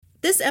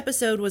This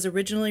episode was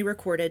originally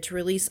recorded to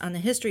release on the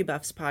History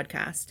Buffs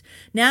podcast.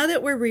 Now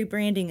that we're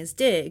rebranding as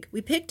Dig,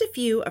 we picked a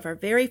few of our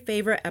very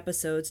favorite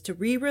episodes to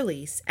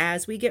re-release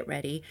as we get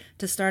ready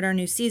to start our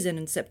new season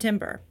in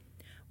September.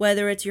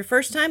 Whether it's your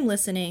first time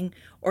listening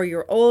or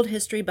your old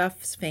History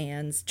Buffs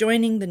fans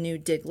joining the new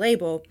Dig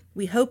label,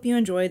 we hope you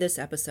enjoy this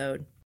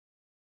episode.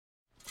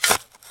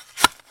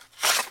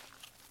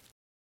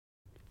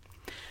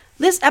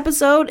 This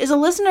episode is a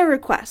listener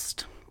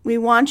request. We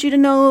want you to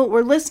know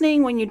we're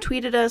listening when you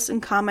tweet at us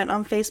and comment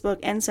on Facebook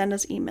and send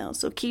us emails.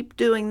 So keep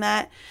doing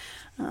that.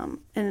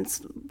 And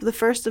it's the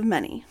first of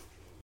many.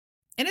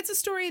 And it's a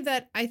story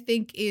that I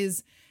think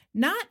is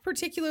not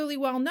particularly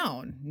well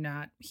known,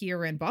 not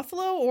here in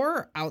Buffalo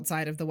or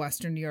outside of the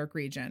Western New York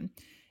region.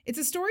 It's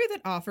a story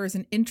that offers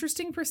an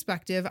interesting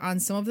perspective on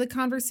some of the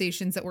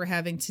conversations that we're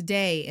having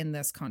today in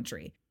this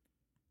country.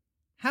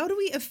 How do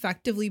we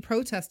effectively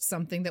protest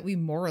something that we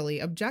morally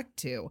object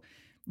to?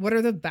 What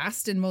are the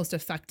best and most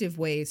effective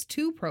ways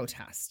to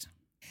protest?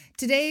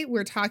 Today,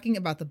 we're talking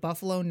about the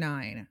Buffalo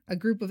Nine, a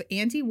group of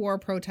anti-war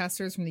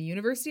protesters from the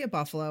University of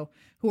Buffalo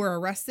who were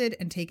arrested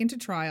and taken to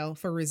trial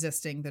for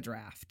resisting the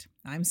draft.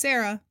 I'm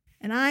Sarah.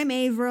 And I'm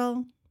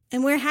Avril.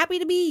 And we're happy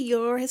to be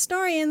your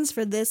historians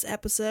for this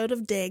episode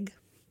of Dig.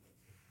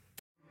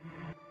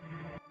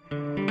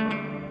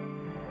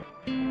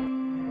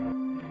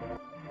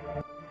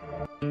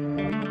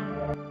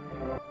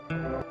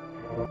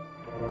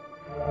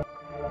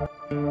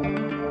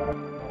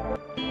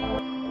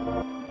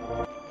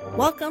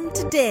 Welcome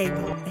to Dig,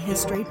 a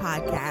history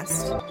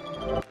podcast.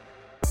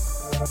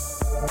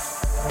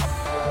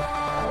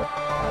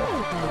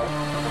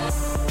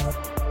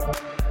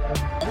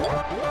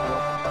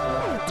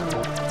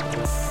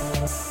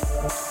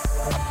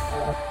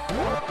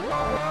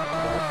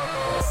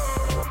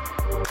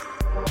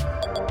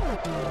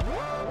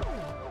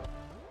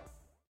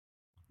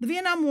 The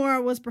Vietnam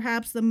War was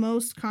perhaps the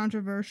most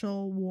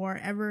controversial war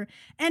ever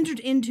entered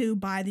into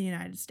by the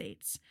United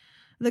States.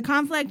 The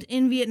conflict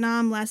in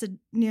Vietnam lasted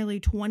nearly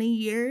 20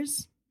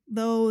 years,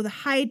 though the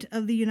height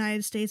of the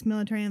United States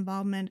military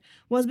involvement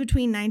was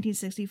between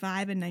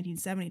 1965 and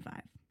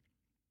 1975.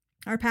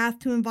 Our path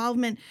to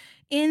involvement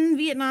in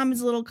Vietnam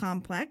is a little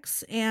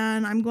complex,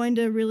 and I'm going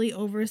to really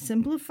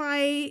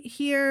oversimplify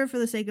here for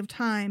the sake of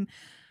time.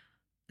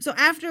 So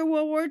after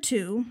World War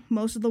II,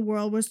 most of the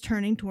world was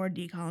turning toward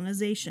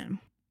decolonization.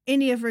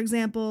 India, for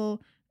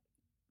example,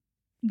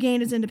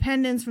 gained its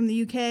independence from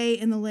the UK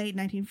in the late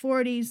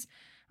 1940s.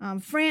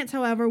 France,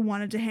 however,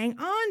 wanted to hang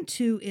on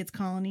to its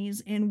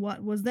colonies in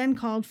what was then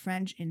called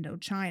French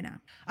Indochina,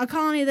 a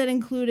colony that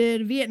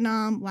included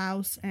Vietnam,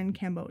 Laos, and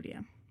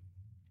Cambodia.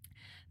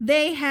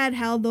 They had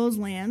held those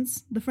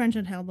lands, the French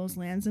had held those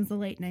lands since the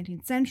late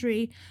 19th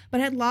century,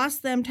 but had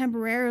lost them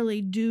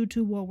temporarily due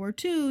to World War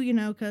II,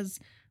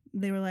 because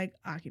they were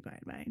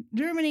occupied by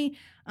Germany.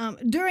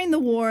 During the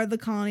war, the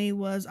colony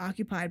was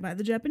occupied by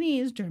the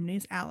Japanese,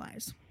 Germany's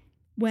allies.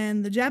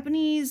 When the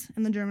Japanese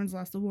and the Germans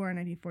lost the war in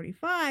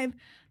 1945,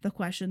 the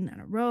question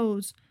then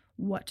arose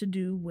what to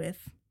do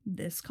with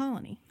this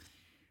colony.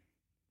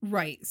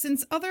 Right.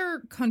 Since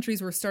other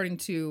countries were starting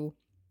to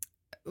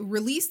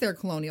release their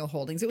colonial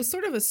holdings, it was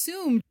sort of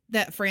assumed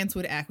that France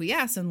would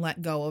acquiesce and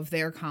let go of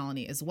their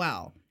colony as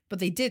well. But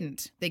they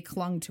didn't. They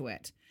clung to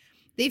it.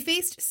 They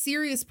faced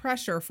serious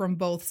pressure from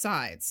both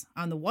sides.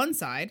 On the one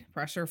side,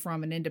 pressure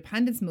from an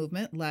independence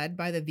movement led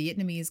by the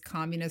Vietnamese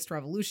communist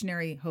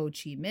revolutionary Ho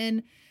Chi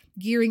Minh,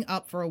 gearing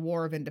up for a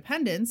war of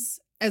independence,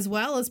 as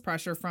well as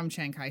pressure from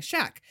Chiang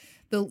Kai-shek,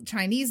 the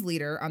Chinese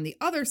leader on the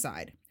other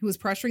side, who was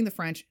pressuring the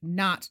French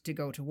not to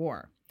go to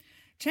war.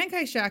 Chiang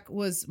Kai-shek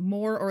was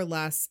more or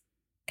less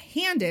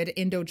handed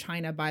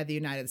Indochina by the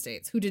United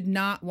States, who did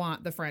not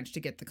want the French to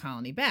get the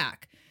colony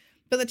back.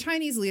 But the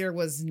Chinese leader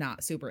was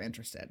not super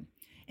interested.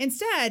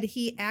 Instead,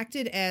 he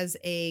acted as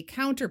a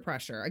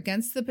counter-pressure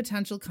against the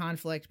potential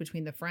conflict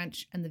between the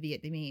French and the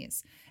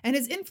Vietnamese, and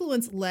his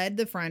influence led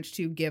the French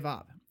to give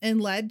up and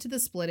led to the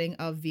splitting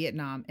of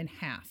Vietnam in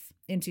half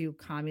into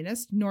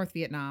communist North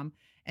Vietnam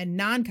and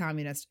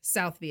non-communist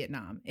South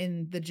Vietnam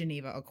in the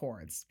Geneva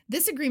Accords.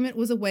 This agreement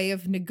was a way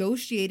of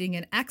negotiating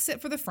an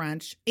exit for the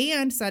French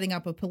and setting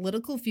up a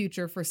political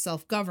future for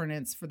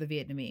self-governance for the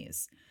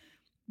Vietnamese.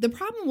 The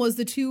problem was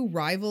the two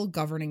rival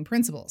governing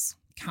principles,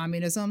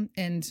 communism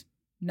and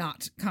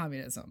not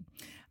communism.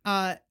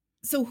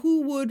 So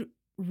who would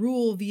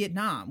rule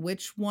Vietnam?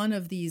 Which one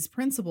of these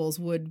principles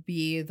would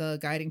be the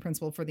guiding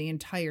principle for the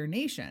entire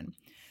nation?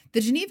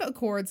 The Geneva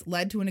Accords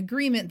led to an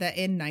agreement that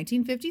in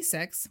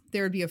 1956,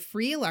 there would be a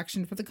free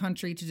election for the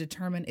country to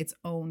determine its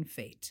own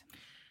fate.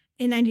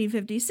 In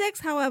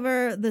 1956,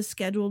 however, the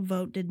scheduled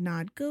vote did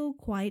not go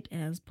quite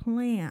as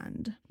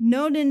planned.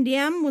 Ngo Dinh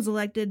Diem was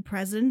elected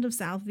president of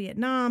South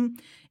Vietnam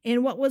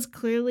in what was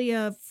clearly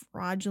a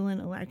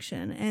fraudulent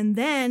election, and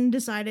then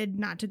decided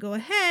not to go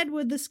ahead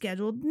with the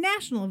scheduled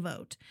national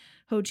vote.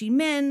 Ho Chi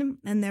Minh,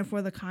 and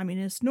therefore the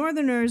communist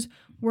Northerners,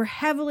 were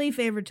heavily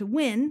favored to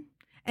win,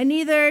 and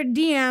neither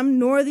Diem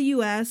nor the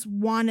U.S.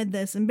 wanted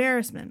this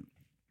embarrassment.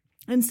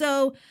 And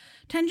so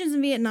tensions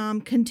in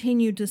Vietnam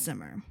continued to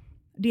simmer.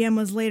 Diem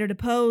was later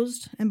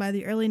deposed, and by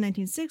the early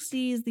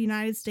 1960s, the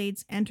United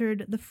States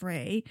entered the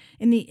fray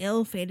in the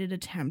ill-fated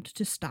attempt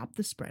to stop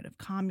the spread of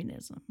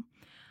communism.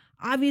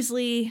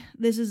 Obviously,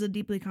 this is a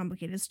deeply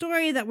complicated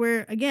story that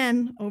we're,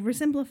 again,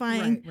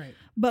 oversimplifying, Right.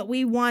 but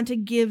we want to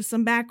give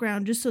some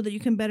background just so that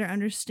you can better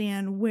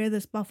understand where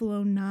this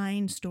Buffalo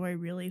 9 story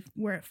really,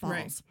 where it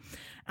falls.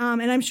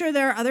 Right. And I'm sure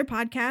there are other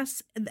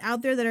podcasts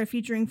out there that are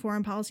featuring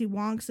foreign policy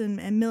wonks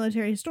and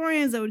military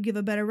historians that would give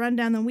a better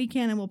rundown than we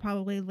can, and we'll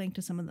probably link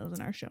to some of those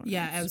in our show notes.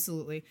 Yeah,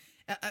 absolutely.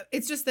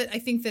 It's just that I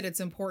think that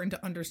it's important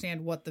to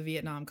understand what the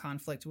Vietnam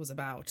conflict was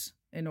about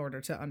in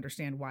order to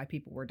understand why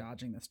people were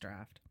dodging this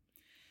draft.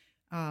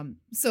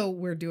 So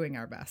we're doing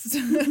our best.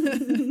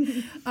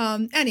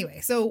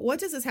 Anyway, so what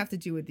does this have to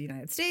do with the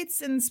United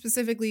States, and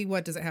specifically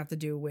what does it have to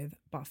do with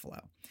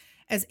Buffalo?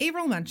 As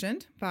Avril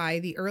mentioned, by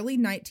the early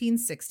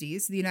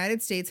 1960s, the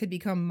United States had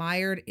become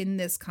mired in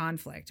this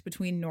conflict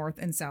between North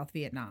and South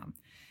Vietnam.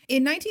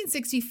 In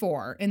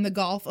 1964, in the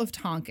Gulf of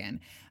Tonkin,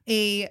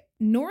 a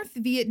North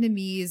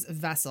Vietnamese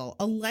vessel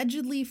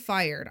allegedly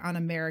fired on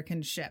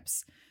American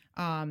ships,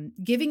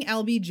 giving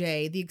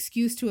LBJ the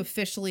excuse to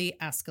officially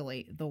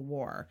escalate the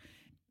war.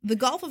 The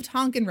Gulf of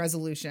Tonkin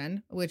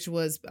Resolution, which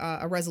was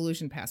a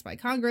resolution passed by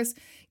Congress,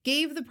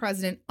 gave the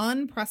president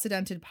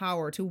unprecedented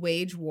power to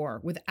wage war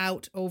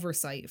without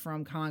oversight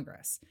from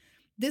Congress.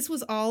 This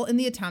was all in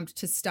the attempt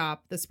to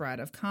stop the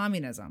spread of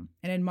communism.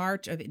 And in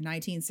March of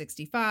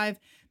 1965,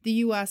 the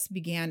U.S.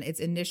 began its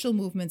initial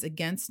movements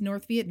against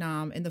North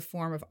Vietnam in the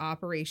form of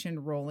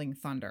Operation Rolling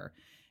Thunder.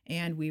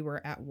 And we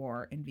were at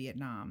war in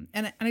Vietnam.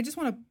 And I just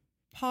want to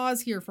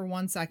pause here for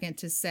 1 second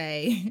to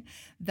say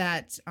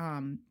that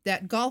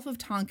that Gulf of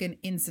Tonkin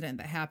incident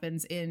that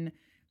happens in,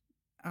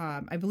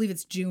 I believe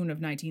it's June of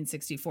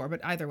 1964,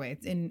 but either way,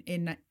 it's in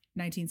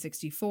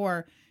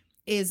 1964,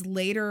 is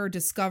later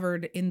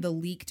discovered in the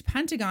leaked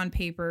Pentagon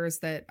papers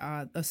that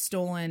a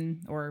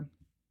stolen, or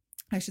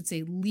I should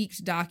say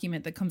leaked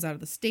document that comes out of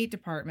the State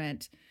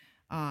Department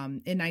in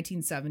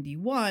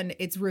 1971.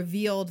 It's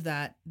revealed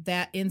that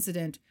that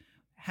incident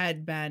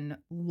had been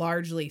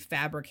largely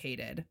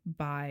fabricated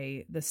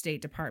by the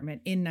State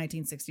Department in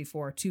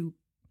 1964 to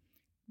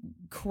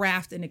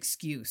craft an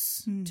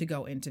excuse to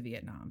go into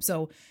Vietnam.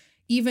 So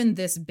even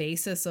this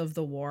basis of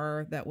the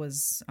war that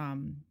was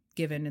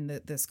given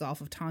in this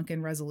Gulf of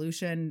Tonkin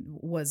resolution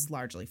was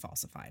largely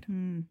falsified.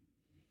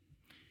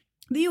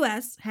 The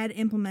U.S. had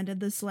implemented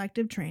the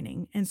Selective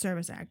Training and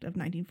Service Act of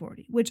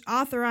 1940, which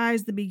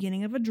authorized the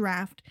beginning of a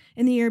draft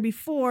in the year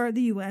before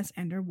the U.S.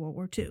 entered World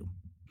War II.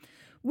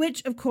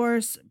 Which, of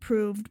course,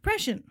 proved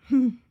prescient.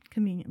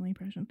 Conveniently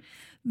prescient.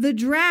 The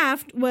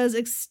draft was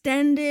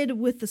extended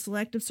with the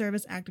Selective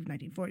Service Act of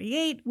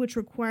 1948, which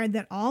required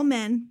that all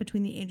men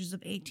between the ages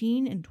of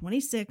 18 and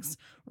 26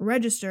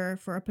 register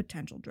for a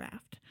potential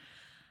draft.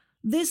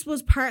 This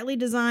was partly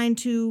designed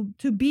to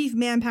beef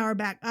manpower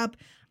back up.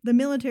 The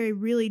military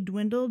really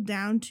dwindled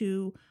down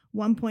to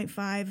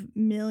 1.5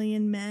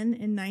 million men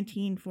in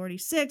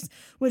 1946,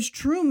 which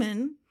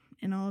Truman,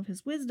 in all of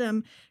his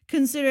wisdom,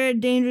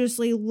 considered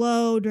dangerously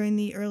low during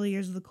the early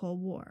years of the Cold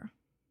War.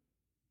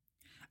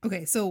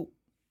 Okay, so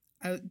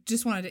I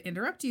just wanted to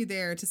interrupt you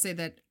there to say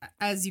that,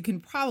 as you can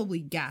probably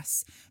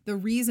guess, the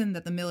reason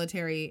that the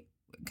military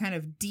kind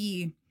of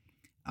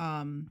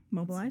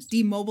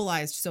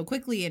demobilized so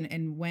quickly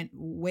and went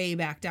way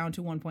back down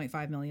to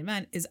 1.5 million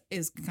men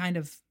is kind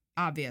of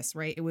obvious,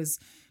 right? It was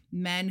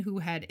men who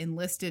had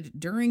enlisted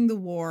during the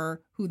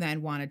war who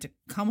then wanted to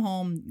come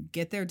home,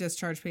 get their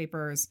discharge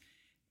papers,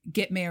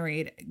 get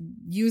married,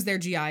 use their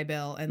GI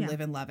Bill, and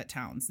live in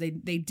Levittown.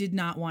 They did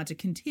not want to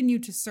continue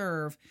to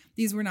serve.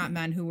 These were not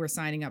men who were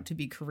signing up to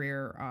be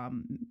career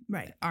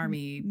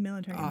Army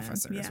military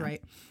officers,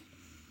 right?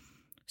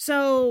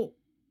 So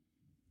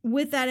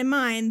with that in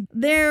mind,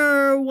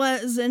 there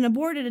was an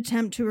aborted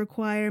attempt to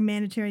require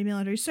mandatory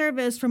military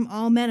service from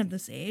all men of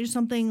this age,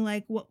 something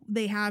like what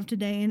they have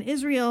today in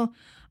Israel,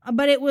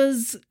 but it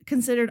was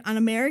considered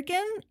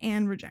un-American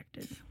and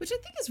rejected. Which I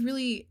think is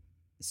really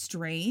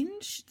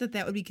strange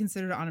that would be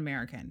considered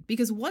un-American,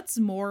 because what's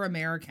more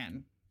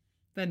American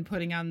than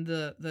putting on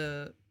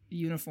the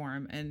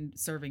uniform and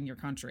serving your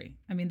country?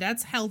 I mean,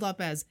 that's held up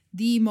as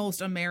the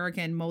most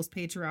American, most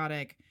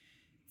patriotic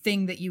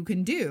thing that you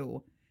can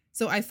do.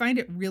 So I find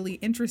it really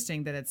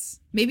interesting that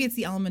maybe it's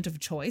the element of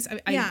choice.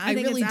 I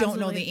really don't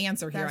know the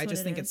answer here. I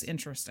just think it's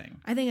interesting.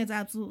 I think it's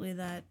absolutely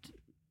that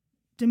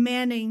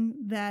demanding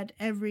that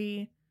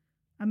every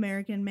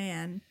American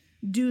man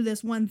do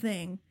this one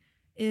thing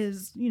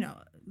is,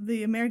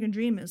 the American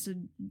dream is to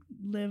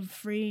live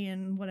free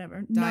and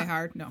whatever. Die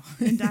hard? No.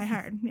 And die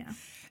hard, yeah.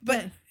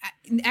 But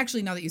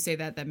actually, now that you say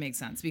that makes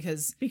sense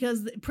because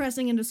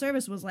pressing into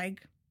service was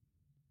like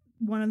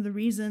one of the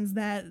reasons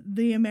that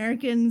the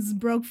Americans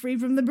broke free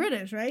from the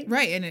British, right?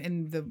 Right,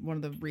 and one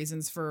of the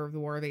reasons for the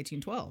War of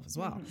 1812 as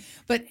well. Mm-hmm.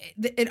 But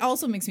it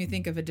also makes me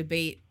think of a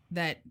debate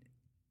that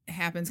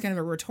happens, kind of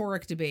a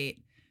rhetorical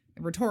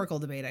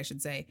debate, I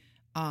should say,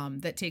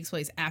 that takes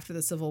place after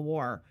the Civil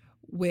War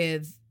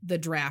with the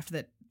draft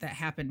that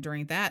happened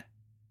during that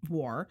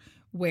war,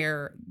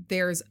 where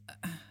there's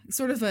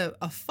sort of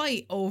a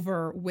fight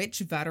over which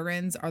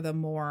veterans are the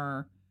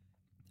more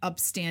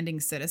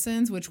upstanding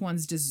citizens, which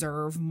ones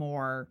deserve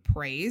more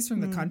praise from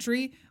the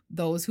country,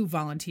 those who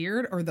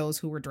volunteered or those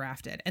who were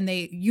drafted. And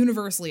they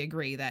universally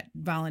agree that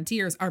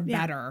volunteers are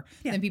better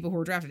than people who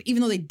were drafted,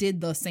 even though they did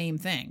the same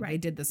thing. Right. They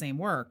did the same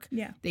work.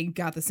 Yeah. They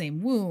got the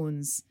same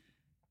wounds.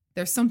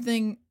 There's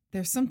something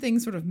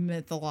sort of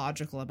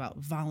mythological about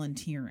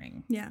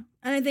volunteering. Yeah.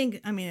 And I think,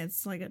 I mean,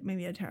 it's like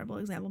maybe a terrible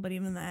example, but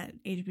even that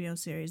HBO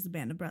series, The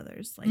Band of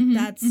Brothers, like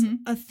that's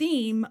a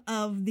theme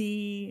of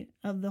the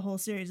whole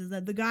series, is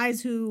that the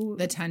guys who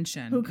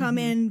come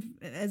in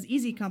as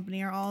Easy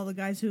Company are all the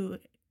guys who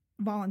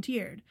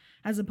volunteered,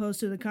 as opposed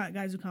to the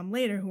guys who come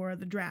later who are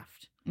the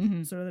draft,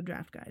 sort of the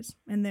draft guys.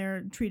 And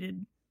they're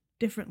treated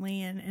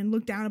differently and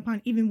looked down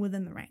upon even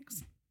within the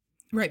ranks.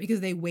 Right, because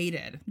they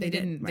waited. They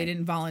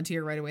didn't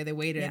volunteer right away. They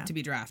waited to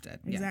be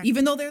drafted. Exactly. Yeah.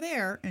 Even though they're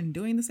there and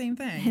doing the same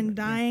thing. And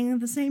dying at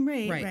the same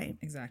rate. Right.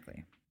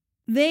 Exactly.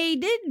 They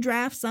did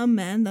draft some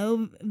men,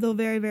 though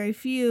very, very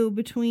few,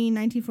 between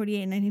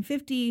 1948 and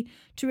 1950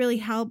 to really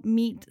help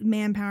meet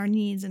manpower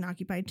needs in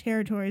occupied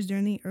territories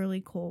during the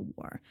early Cold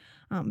War.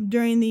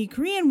 During the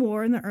Korean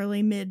War in the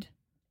early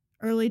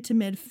to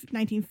mid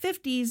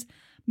 1950s,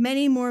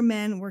 many more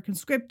men were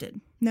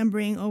conscripted,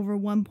 numbering over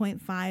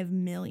 1.5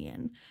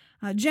 million.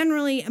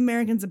 Generally,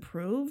 Americans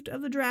approved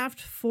of the draft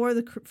for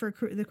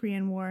the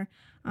Korean War.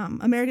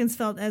 Americans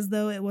felt as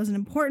though it was an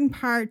important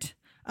part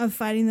of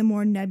fighting the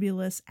more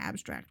nebulous,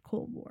 abstract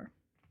Cold War.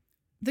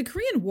 The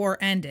Korean War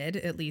ended,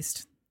 at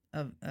least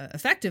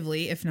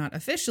effectively, if not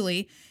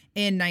officially,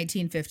 in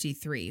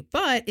 1953,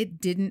 but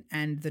it didn't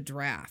end the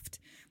draft.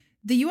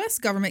 The U.S.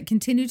 government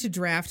continued to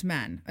draft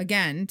men,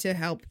 again, to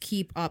help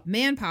keep up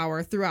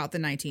manpower throughout the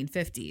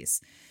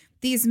 1950s.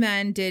 These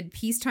men did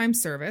peacetime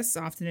service,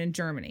 often in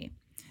Germany.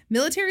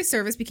 Military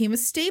service became a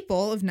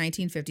staple of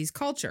 1950s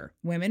culture.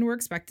 Women were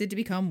expected to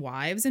become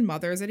wives and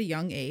mothers at a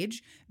young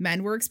age.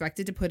 Men were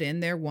expected to put in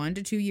their 1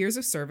 to 2 years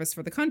of service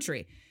for the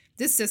country.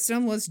 This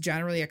system was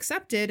generally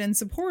accepted and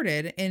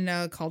supported in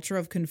a culture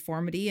of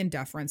conformity and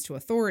deference to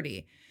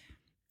authority.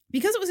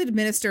 Because it was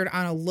administered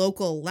on a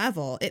local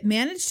level, it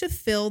managed to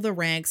fill the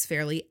ranks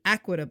fairly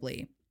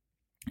equitably.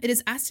 It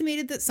is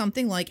estimated that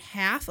something like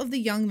half of the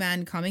young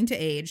men coming to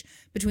age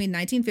between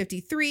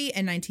 1953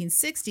 and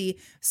 1960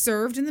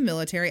 served in the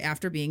military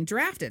after being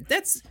drafted.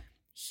 That's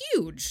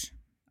huge.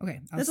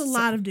 Okay. That's a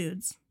lot of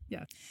dudes.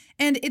 Yeah.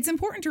 And it's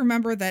important to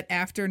remember that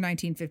after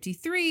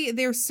 1953,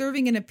 they're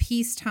serving in a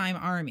peacetime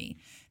army.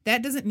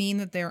 That doesn't mean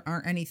that there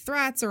aren't any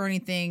threats or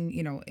anything,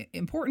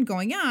 important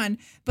going on,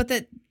 but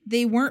that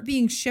they weren't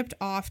being shipped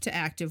off to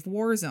active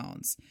war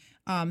zones.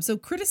 So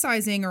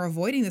criticizing or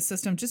avoiding the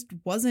system just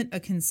wasn't a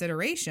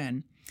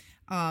consideration.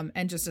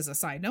 And just as a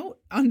side note,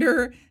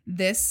 under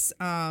this,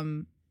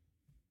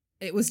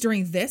 it was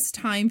during this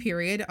time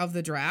period of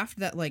the draft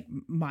that, like,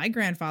 my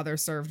grandfather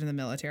served in the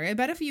military. I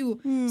bet if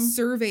you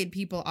surveyed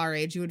people our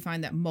age, you would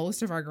find that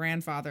most of our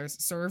grandfathers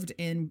served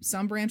in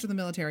some branch of the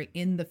military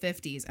in the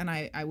 50s. And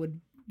I would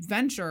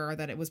venture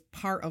that it was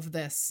part of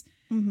this,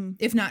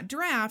 if not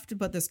draft,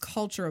 but this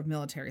culture of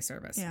military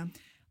service. Yeah.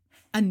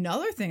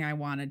 Another thing I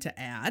wanted to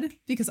add,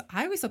 because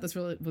I always thought this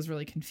was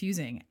really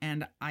confusing,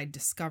 and I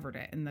discovered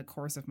it in the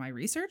course of my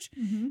research,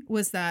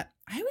 was that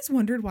I always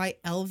wondered why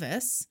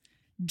Elvis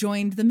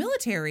joined the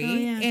military,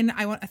 and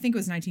I think it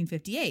was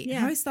 1958. Yeah.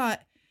 I always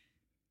thought,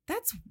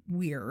 that's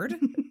weird.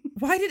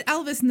 Why did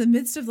Elvis, in the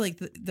midst of like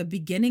the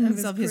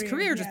beginnings of his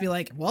career, just be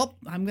like, well,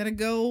 I'm going to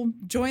go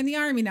join the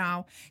army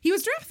now? He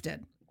was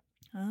drafted.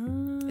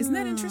 Oh, isn't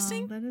that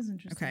interesting? That is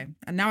interesting. Okay.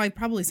 And now I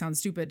probably sound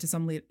stupid to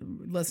some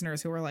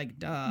listeners who are like,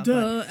 duh.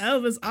 Duh.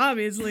 Elvis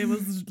obviously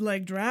was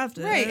like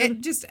drafted.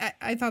 Right.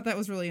 I thought that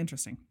was really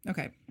interesting.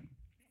 Okay.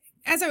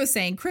 As I was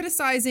saying,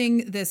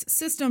 criticizing this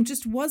system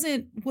just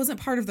wasn't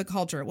part of the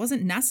culture. It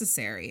wasn't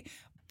necessary.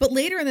 But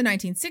later in the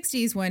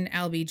 1960s, when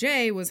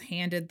LBJ was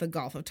handed the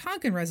Gulf of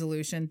Tonkin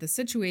resolution, the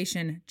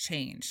situation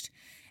changed.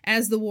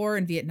 As the war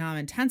in Vietnam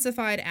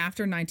intensified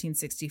after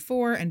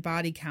 1964 and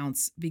body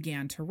counts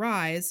began to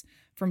rise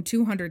from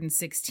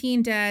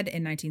 216 dead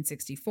in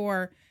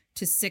 1964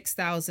 to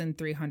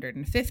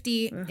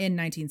 6,350 in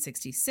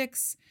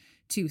 1966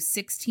 to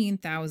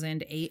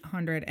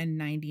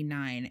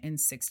 16,899 in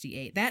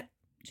 68. That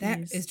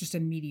is just a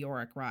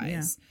meteoric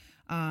rise.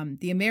 Yeah.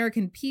 The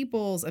American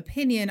people's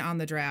opinion on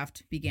the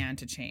draft began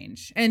to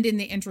change. And in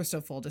the interest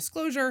of full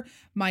disclosure,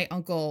 my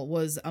uncle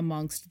was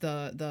amongst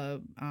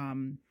the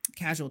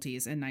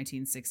casualties in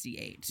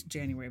 1968,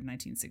 January of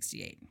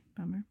 1968.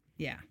 Bummer.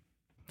 Yeah.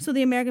 So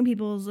the American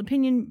people's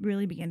opinion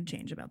really began to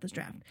change about this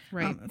draft.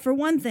 Right. For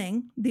one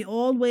thing, the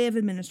old way of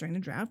administering the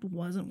draft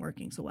wasn't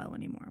working so well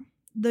anymore.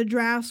 The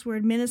drafts were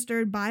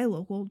administered by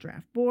local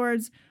draft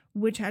boards,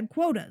 which had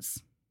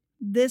quotas.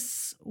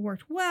 This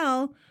worked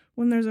well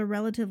when there's a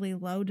relatively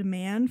low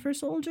demand for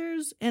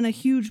soldiers and a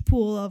huge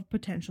pool of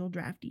potential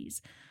draftees.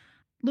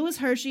 Louis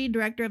Hershey,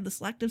 director of the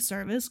Selective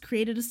Service,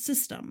 created a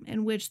system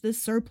in which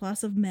this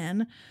surplus of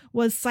men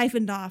was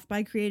siphoned off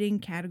by creating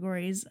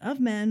categories of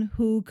men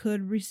who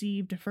could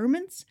receive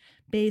deferments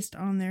based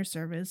on their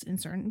service in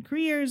certain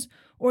careers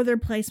or their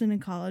placement in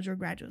college or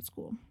graduate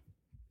school.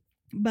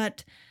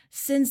 But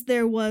since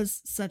there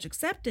was such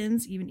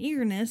acceptance, even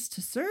eagerness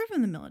to serve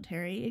in the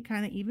military, it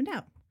kind of evened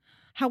out.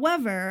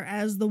 However,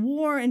 as the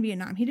war in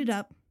Vietnam heated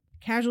up,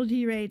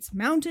 casualty rates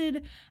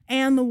mounted,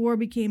 and the war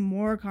became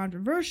more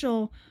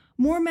controversial,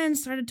 more men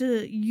started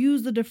to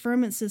use the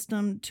deferment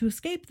system to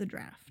escape the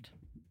draft.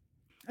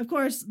 Of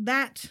course,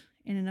 that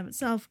in and of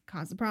itself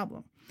caused a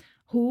problem.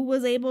 Who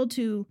was able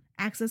to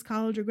access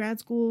college or grad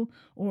school,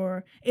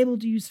 or able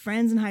to use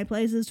friends in high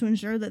places to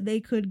ensure that they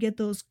could get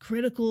those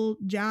critical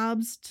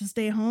jobs to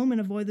stay home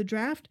and avoid the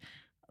draft?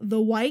 The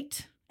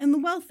white and the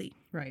wealthy.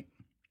 Right.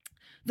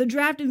 The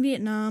draft in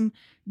Vietnam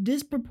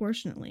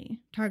disproportionately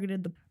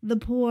targeted the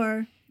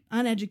poor,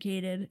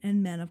 uneducated,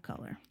 and men of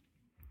color.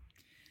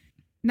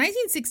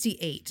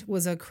 1968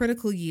 was a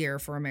critical year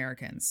for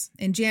Americans.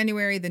 In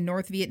January, the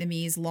North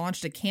Vietnamese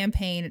launched a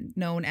campaign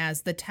known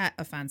as the Tet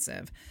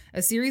Offensive,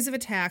 a series of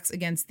attacks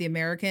against the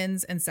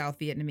Americans and South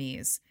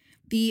Vietnamese.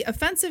 The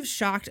offensive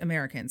shocked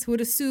Americans who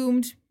had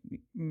assumed,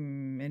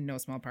 in no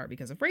small part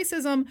because of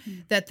racism,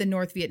 that the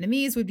North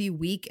Vietnamese would be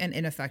weak and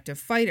ineffective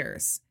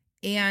fighters.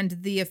 And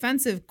the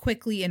offensive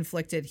quickly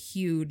inflicted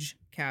huge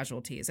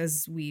casualties.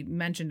 As we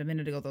mentioned a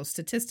minute ago, those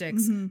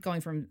statistics going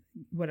from,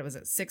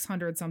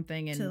 600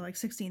 something and to like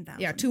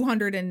 16,000. Yeah,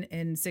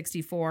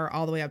 264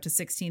 all the way up to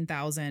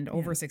 16,000,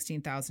 over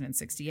 16,000 in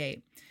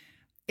 68.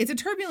 It's a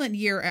turbulent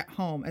year at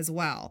home as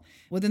well.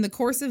 Within the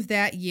course of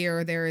that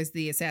year, there is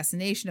the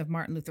assassination of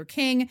Martin Luther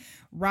King,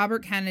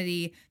 Robert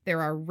Kennedy.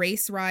 There are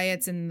race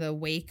riots in the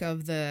wake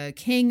of the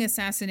King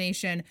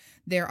assassination.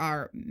 There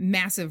are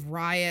massive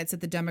riots at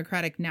the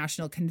Democratic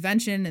National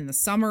Convention in the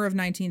summer of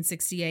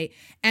 1968.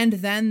 And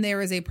then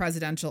there is a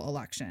presidential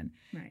election.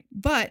 Right.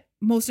 But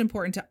most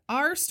important to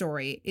our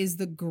story is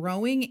the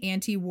growing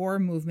anti-war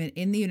movement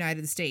in the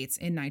United States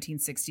in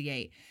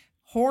 1968.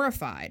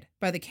 Horrified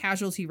by the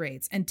casualty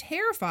rates and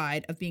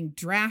terrified of being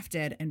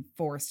drafted and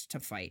forced to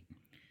fight.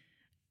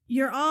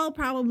 You're all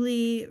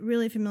probably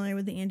really familiar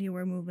with the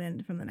anti-war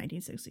movement from the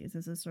 1960s.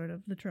 This is sort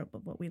of the trope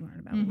of what we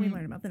learn about when we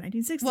learn about the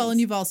 1960s. Well, and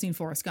you've all seen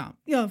Forrest Gump.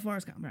 Yeah,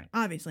 Forrest Gump, Right.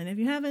 Obviously. And if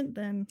you haven't,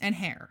 then... And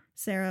Hair.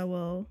 Sarah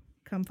will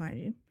come find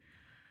you.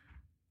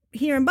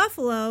 Here in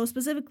Buffalo,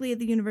 specifically at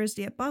the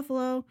University at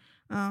Buffalo,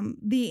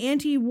 the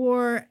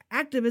anti-war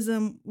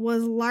activism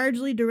was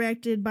largely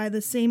directed by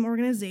the same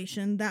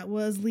organization that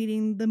was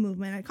leading the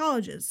movement at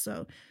colleges,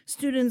 so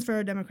Students for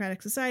a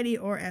Democratic Society,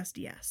 or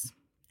SDS.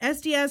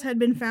 SDS had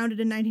been founded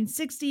in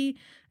 1960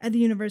 at the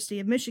University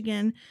of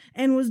Michigan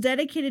and was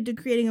dedicated to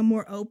creating a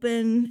more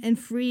open and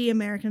free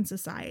American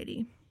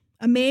society.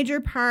 A major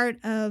part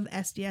of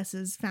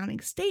SDS's founding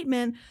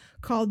statement,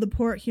 called the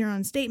Port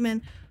Huron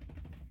Statement,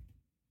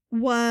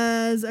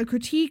 was a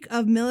critique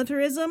of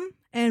militarism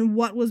and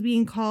what was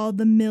being called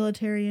the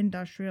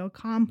military-industrial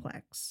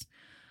complex.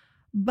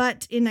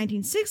 But in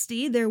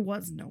 1960, there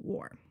was no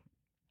war.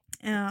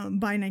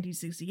 By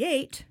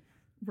 1968...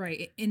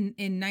 Right. In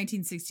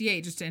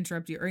 1968, just to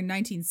interrupt you, or in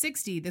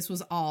 1960, this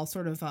was all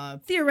sort of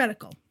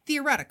theoretical.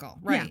 Theoretical,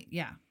 right,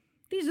 yeah.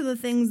 These are the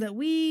things that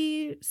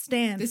we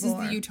stand for. This is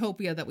the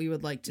utopia that we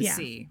would like to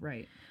see,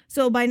 right.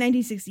 So by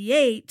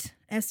 1968,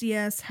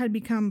 SDS had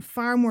become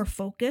far more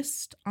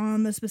focused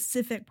on the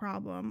specific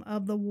problem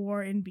of the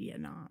war in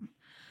Vietnam.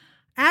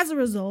 As a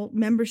result,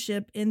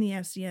 membership in the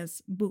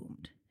SDS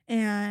boomed,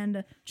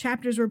 and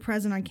chapters were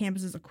present on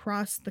campuses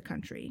across the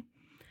country.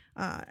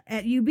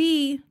 At UB,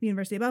 the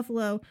University of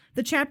Buffalo,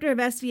 the chapter of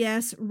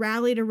SDS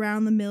rallied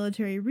around the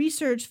military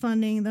research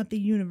funding that the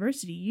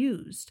university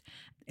used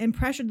and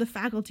pressured the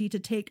faculty to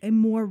take a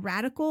more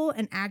radical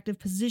and active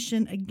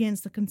position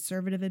against the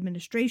conservative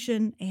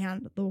administration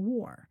and the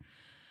war.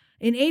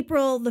 In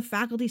April, the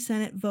Faculty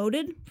Senate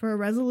voted for a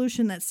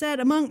resolution that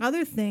said, among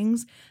other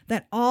things,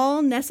 that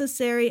all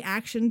necessary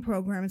action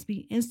programs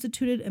be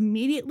instituted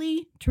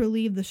immediately to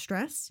relieve the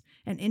stress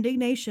and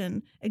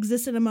indignation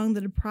existed among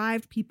the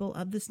deprived people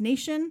of this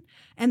nation,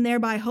 and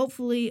thereby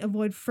hopefully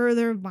avoid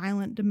further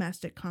violent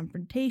domestic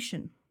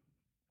confrontation.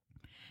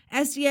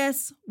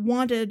 SDS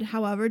wanted,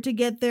 however, to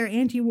get their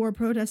anti-war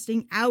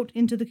protesting out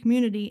into the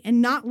community and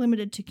not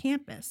limited to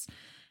campus.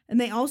 And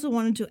they also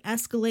wanted to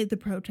escalate the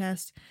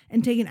protest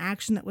and take an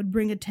action that would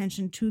bring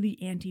attention to the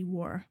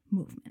anti-war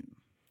movement.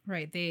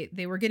 Right.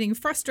 They were getting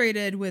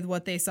frustrated with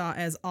what they saw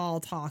as all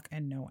talk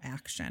and no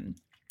action.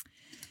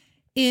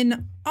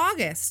 In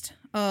August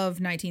of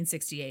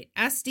 1968,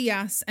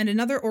 SDS and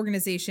another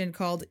organization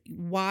called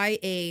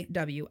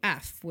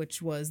YAWF,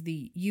 which was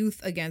the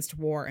Youth Against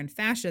War and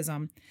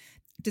Fascism,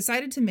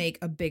 decided to make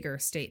a bigger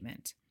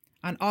statement.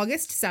 On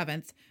August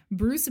 7th,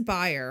 Bruce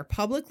Beyer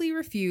publicly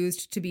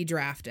refused to be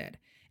drafted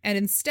and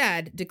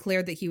instead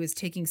declared that he was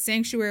taking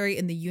sanctuary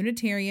in the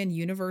Unitarian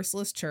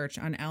Universalist Church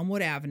on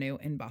Elmwood Avenue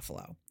in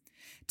Buffalo.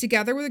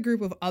 Together with a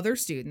group of other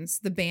students,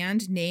 the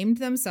band named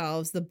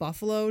themselves the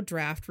Buffalo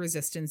Draft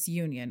Resistance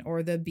Union,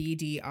 or the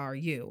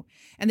BDRU,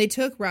 and they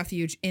took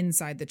refuge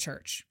inside the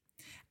church.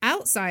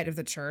 Outside of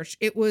the church,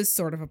 it was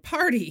sort of a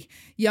party.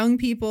 Young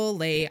people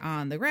lay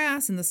on the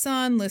grass in the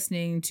sun,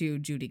 listening to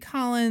Judy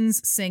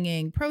Collins,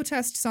 singing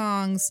protest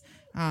songs,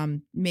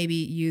 maybe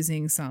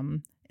using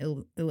some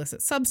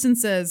illicit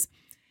substances.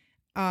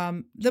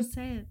 Just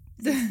say it.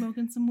 They're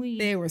smoking some weed.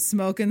 They were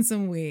smoking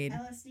some weed.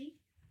 LSD?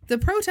 The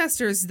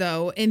protesters,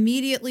 though,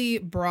 immediately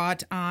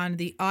brought on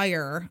the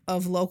ire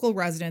of local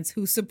residents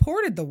who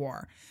supported the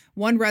war.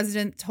 One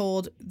resident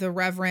told the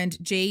Reverend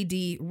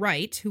J.D.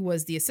 Wright, who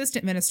was the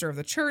assistant minister of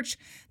the church,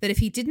 that if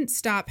he didn't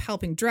stop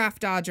helping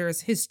draft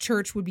dodgers, his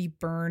church would be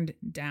burned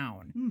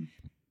down.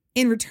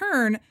 In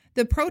return,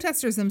 the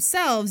protesters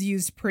themselves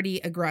used pretty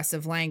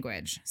aggressive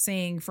language,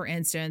 saying, for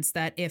instance,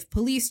 that if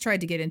police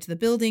tried to get into the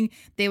building,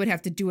 they would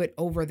have to do it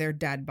over their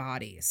dead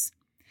bodies.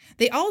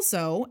 They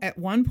also, at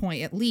one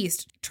point at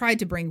least, tried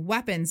to bring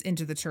weapons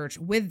into the church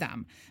with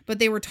them, but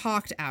they were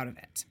talked out of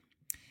it.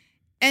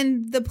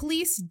 And the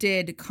police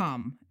did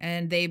come,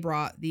 and they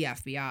brought the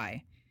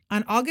FBI.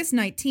 On August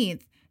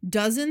 19th,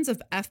 dozens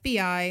of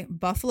FBI,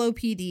 Buffalo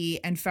PD,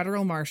 and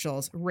federal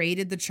marshals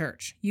raided the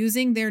church,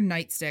 using their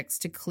nightsticks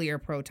to clear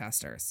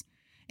protesters.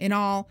 In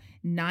all,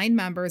 9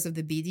 members of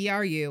the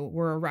BDRU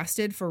were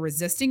arrested for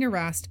resisting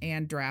arrest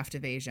and draft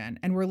evasion,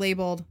 and were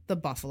labeled the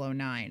Buffalo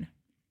Nine.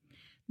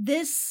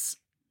 This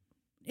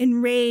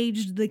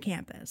enraged the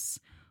campus,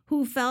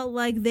 who felt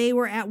like they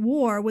were at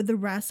war with the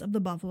rest of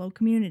the Buffalo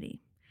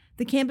community.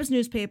 The campus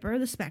newspaper,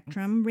 The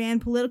Spectrum, ran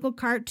political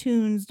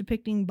cartoons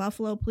depicting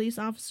Buffalo police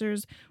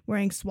officers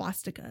wearing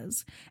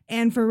swastikas,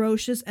 and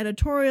ferocious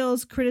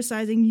editorials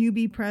criticizing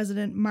UB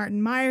President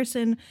Martin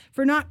Meyerson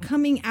for not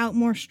coming out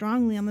more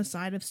strongly on the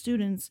side of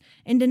students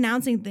and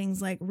denouncing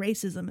things like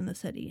racism in the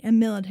city and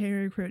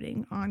military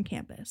recruiting on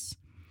campus.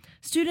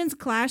 Students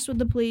clashed with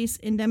the police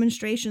in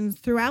demonstrations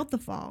throughout the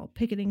fall,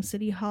 picketing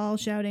City Hall,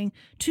 shouting,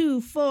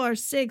 2, 4,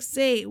 6,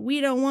 8,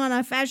 we don't want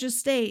a fascist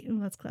state. Oh,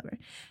 that's clever.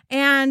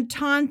 And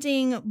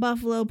taunting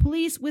Buffalo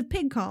police with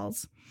pig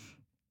calls.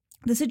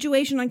 The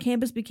situation on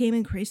campus became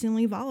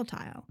increasingly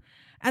volatile.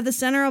 At the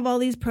center of all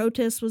these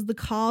protests was the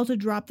call to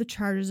drop the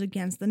charges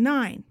against the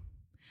Nine.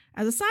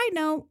 As a side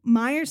note,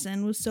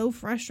 Meyerson was so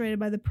frustrated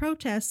by the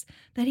protests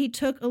that he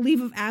took a leave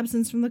of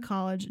absence from the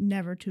college,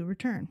 never to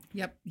return.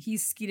 Yep, he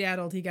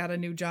skedaddled. He got a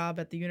new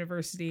job at the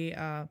University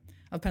of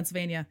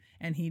Pennsylvania,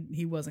 and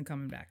he wasn't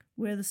coming back.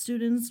 Where the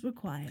students were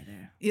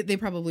quieter. They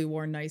probably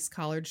wore nice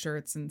collared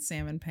shirts and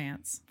salmon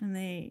pants. And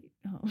they...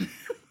 Oh.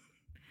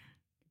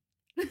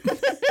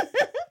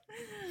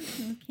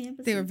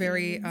 They were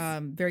very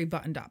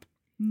buttoned up.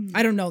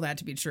 I don't know that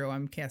to be true.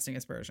 I'm casting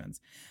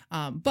aspersions.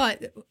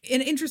 But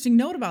an interesting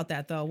note about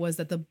that, though, was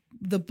that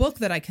the book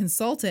that I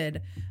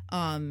consulted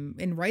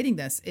in writing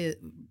this, it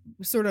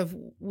sort of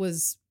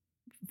was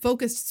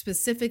focused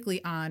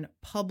specifically on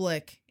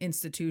public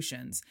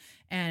institutions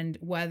and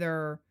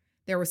whether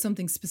there was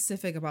something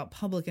specific about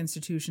public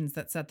institutions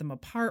that set them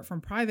apart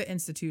from private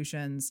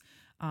institutions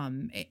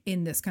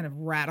in this kind of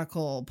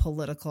radical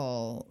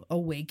political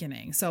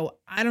awakening. So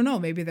I don't know,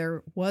 maybe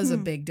there was a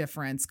big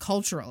difference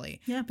culturally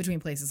between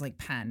places like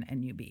Penn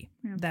and UB.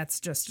 Yeah. That's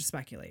just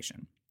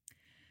speculation.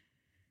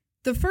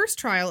 The first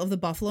trial of the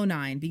Buffalo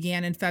Nine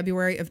began in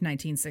February of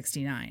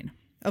 1969.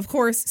 Of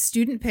course,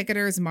 student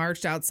picketers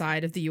marched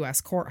outside of the U.S.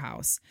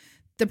 courthouse.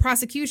 The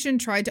prosecution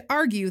tried to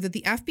argue that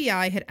the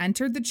FBI had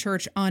entered the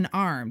church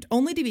unarmed,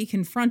 only to be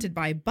confronted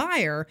by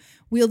Byer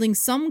wielding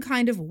some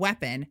kind of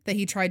weapon that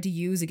he tried to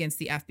use against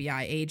the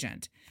FBI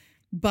agent.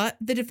 But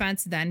the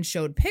defense then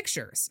showed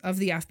pictures of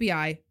the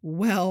FBI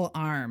well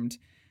armed.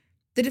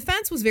 The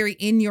defense was very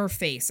in your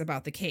face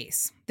about the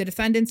case. The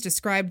defendants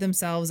described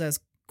themselves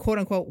as quote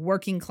unquote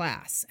working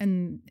class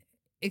and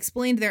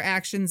explained their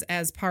actions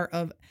as part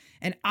of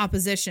an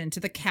opposition to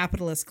the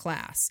capitalist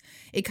class,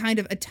 a kind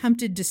of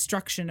attempted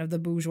destruction of the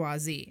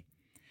bourgeoisie.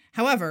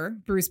 However,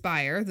 Bruce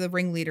Byer, the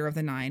ringleader of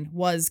the Nine,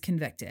 was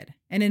convicted,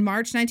 and in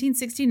March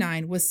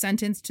 1969 was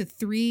sentenced to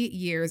 3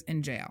 years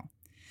in jail.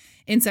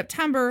 In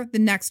September, the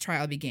next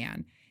trial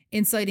began,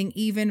 inciting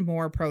even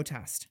more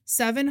protest.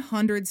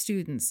 700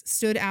 students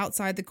stood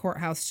outside the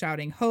courthouse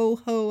shouting, "Ho,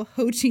 ho,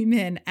 Ho Chi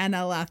Minh,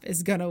 NLF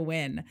is gonna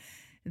win."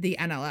 The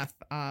NLF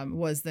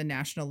was the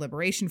National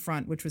Liberation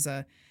Front, which was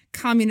a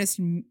communist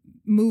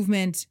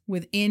movement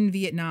within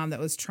Vietnam that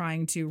was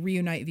trying to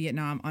reunite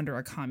Vietnam under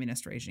a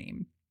communist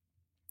regime.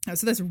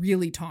 So that's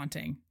really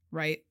taunting,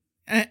 right?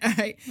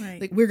 Right.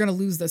 Like, we're going to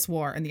lose this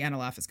war and the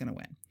NLF is going to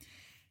win.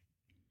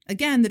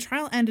 Again, the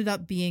trial ended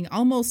up being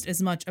almost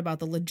as much about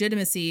the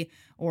legitimacy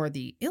or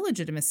the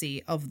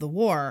illegitimacy of the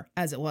war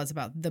as it was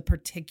about the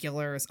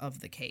particulars of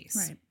the case.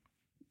 Right.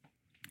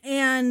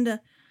 And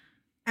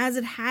as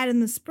it had in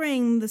the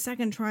spring, the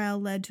second trial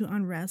led to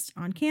unrest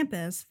on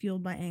campus,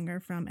 fueled by anger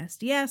from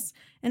SDS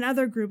and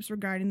other groups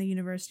regarding the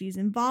university's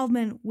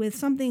involvement with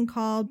something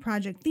called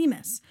Project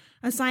Themis,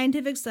 a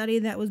scientific study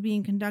that was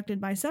being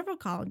conducted by several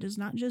colleges,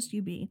 not just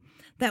UB,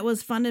 that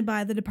was funded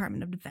by the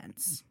Department of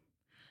Defense.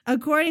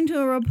 According to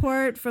a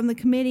report from the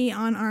Committee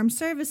on Armed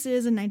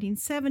Services in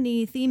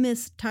 1970,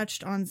 Themis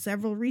touched on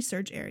several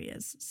research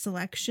areas: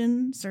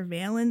 selection,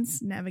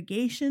 surveillance,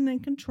 navigation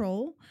and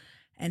control,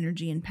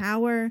 energy and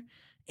power,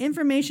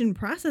 information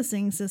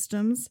processing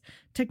systems,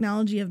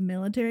 technology of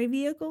military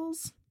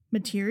vehicles,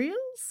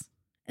 materials,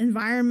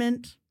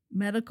 environment,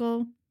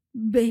 medical,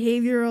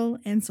 behavioral,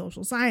 and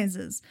social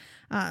sciences.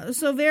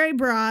 So very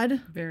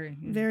broad,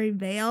 very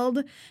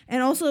veiled,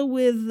 and also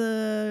with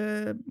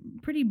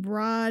pretty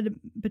broad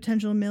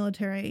potential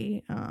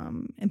military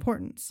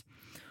importance.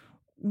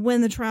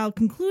 When the trial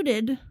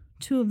concluded,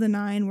 2 of the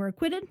 9 were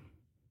acquitted,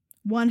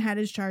 1 had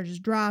his charges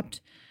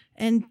dropped,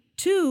 and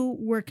 2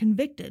 were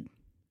convicted.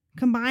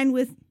 Combined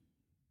with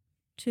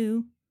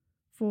 2,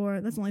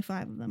 4, that's only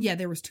 5 of them. Yeah,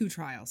 there was 2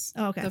 trials.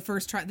 Oh, okay. The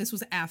first trial, this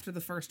was after the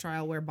first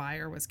trial where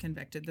Beyer was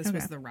convicted. This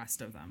was the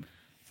rest of them.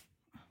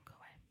 Go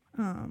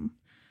away.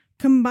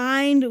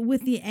 Combined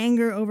with the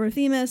anger over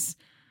Themis,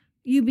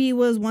 UB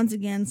was once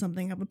again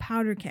something of a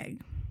powder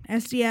keg.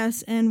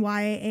 SDS and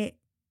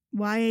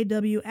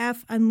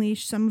YAWF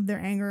unleashed some of their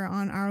anger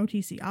on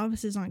ROTC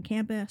offices on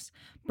campus,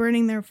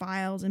 burning their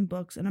files and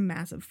books in a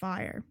massive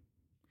fire.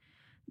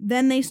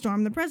 Then they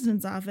stormed the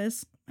president's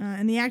office,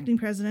 and the acting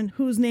president,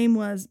 whose name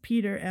was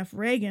Peter F.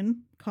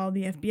 Reagan, called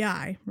the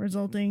FBI,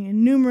 resulting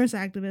in numerous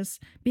activists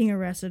being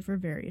arrested for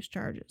various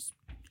charges.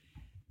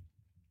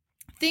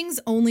 Things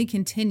only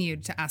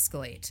continued to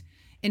escalate.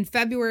 In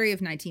February of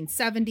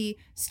 1970,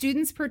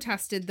 students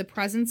protested the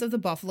presence of the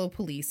Buffalo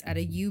Police at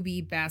a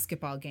UB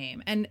basketball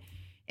game. And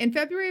in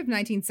February of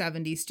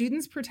 1970,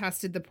 students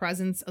protested the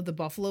presence of the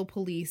Buffalo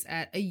Police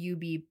at a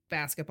UB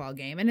basketball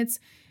game. And it's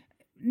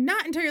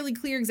not entirely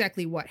clear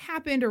exactly what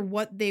happened or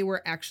what they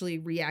were actually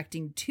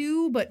reacting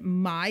to, but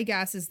my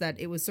guess is that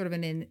it was sort of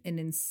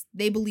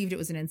they believed it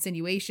was an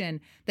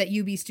insinuation that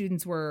UB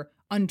students were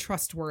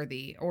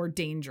untrustworthy or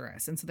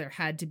dangerous, and so there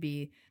had to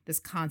be this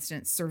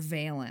constant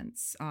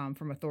surveillance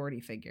from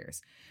authority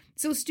figures.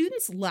 So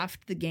students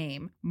left the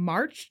game,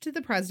 marched to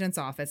the president's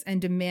office,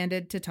 and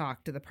demanded to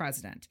talk to the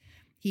president.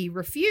 He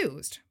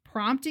refused,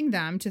 prompting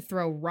them to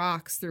throw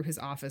rocks through his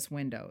office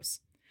windows.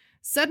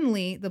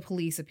 Suddenly, the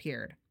police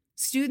appeared.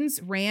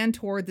 Students ran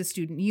toward the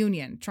student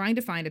union, trying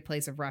to find a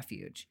place of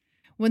refuge.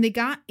 When they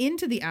got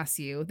into the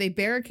SU, they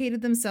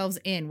barricaded themselves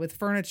in with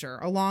furniture,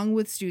 along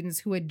with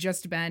students who had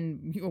just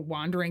been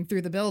wandering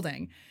through the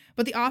building.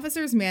 But the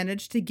officers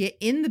managed to get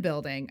in the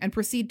building and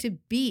proceed to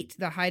beat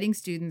the hiding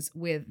students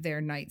with their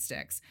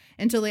nightsticks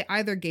until they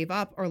either gave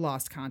up or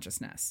lost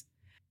consciousness.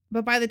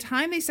 But by the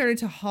time they started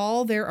to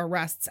haul their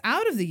arrests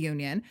out of the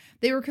union,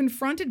 they were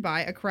confronted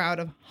by a crowd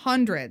of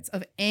hundreds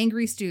of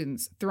angry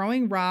students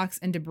throwing rocks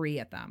and debris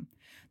at them.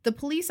 The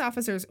police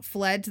officers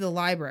fled to the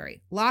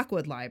library,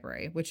 Lockwood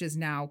Library, which is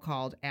now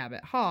called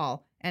Abbott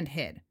Hall, and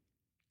hid.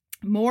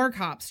 More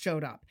cops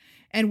showed up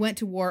and went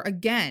to war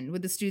again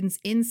with the students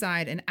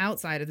inside and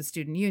outside of the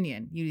student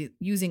union,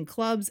 using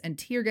clubs and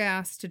tear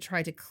gas to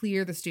try to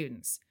clear the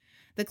students.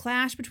 The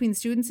clash between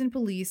students and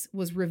police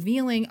was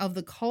revealing of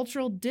the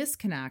cultural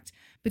disconnect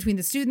between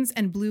the students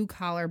and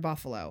blue-collar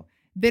Buffalo.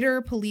 Bitter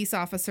police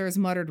officers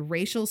muttered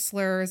racial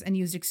slurs and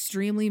used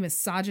extremely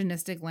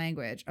misogynistic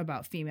language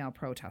about female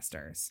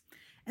protesters.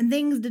 And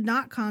things did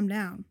not calm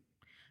down.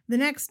 The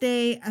next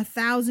day,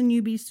 1,000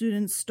 UB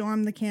students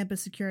stormed the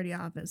campus security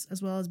office,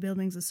 as well as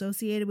buildings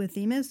associated with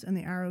Themis and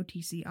the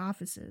ROTC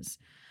offices.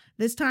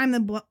 This time,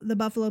 the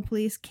Buffalo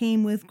Police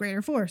came with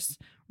greater force: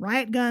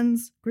 riot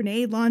guns,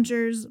 grenade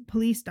launchers,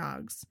 police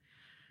dogs.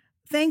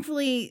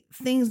 Thankfully,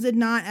 things did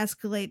not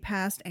escalate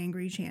past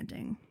angry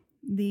chanting.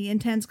 The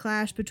intense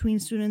clash between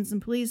students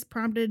and police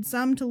prompted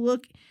some to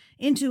look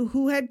into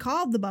who had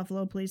called the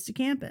Buffalo Police to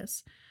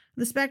campus.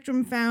 The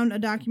Spectrum found a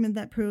document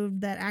that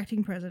proved that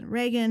acting President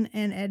Reagan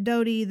and Ed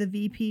Doty, the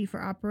VP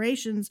for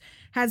operations,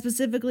 had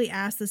specifically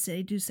asked the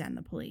city to send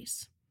the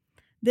police.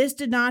 This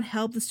did not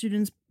help the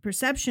students'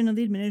 perception of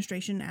the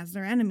administration as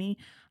their enemy.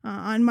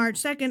 On March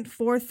 2nd,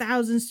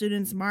 4,000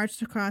 students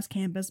marched across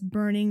campus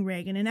burning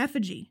Reagan in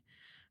effigy.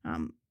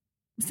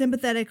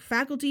 Sympathetic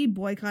faculty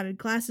boycotted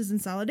classes in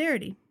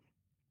solidarity.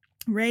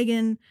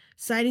 Reagan,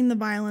 citing the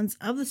violence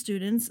of the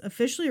students,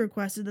 officially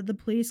requested that the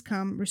police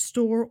come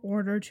restore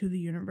order to the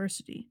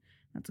university.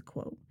 That's a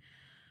quote.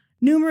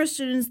 Numerous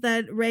students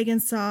that Reagan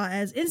saw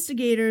as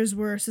instigators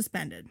were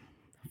suspended.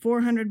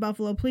 400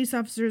 Buffalo police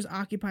officers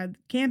occupied the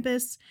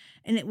campus,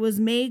 and it was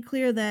made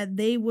clear that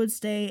they would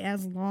stay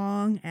as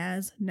long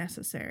as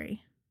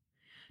necessary.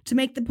 To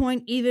make the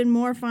point even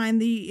more fine,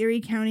 the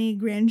Erie County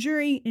Grand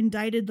Jury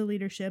indicted the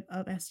leadership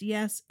of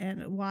SDS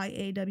and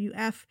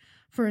YAWF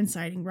for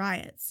inciting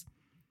riots.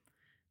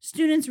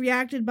 Students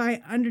reacted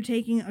by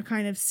undertaking a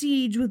kind of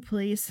siege with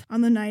police on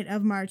the night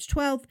of March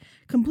 12th,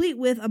 complete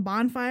with a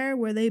bonfire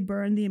where they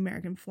burned the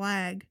American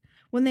flag.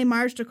 When they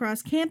marched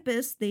across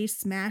campus, they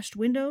smashed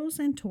windows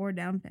and tore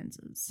down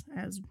fences,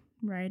 as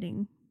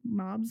rioting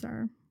mobs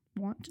are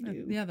wont to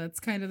do. Yeah,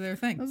 that's kind of their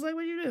thing. I was like,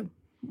 what do you do?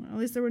 Well, at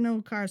least there were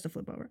no cars to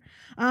flip over.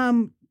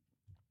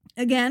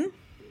 Again,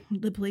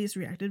 The police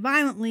reacted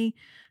violently,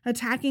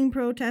 attacking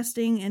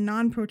protesting and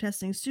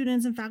non-protesting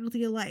students and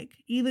faculty alike,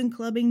 even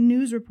clubbing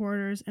news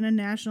reporters and a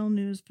national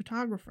news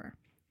photographer.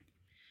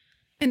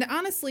 And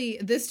honestly,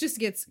 this just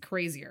gets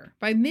crazier.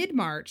 By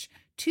mid-March,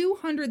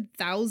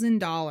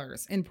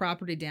 $200,000 in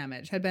property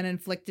damage had been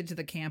inflicted to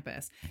the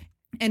campus,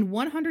 and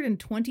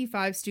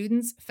 125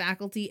 students,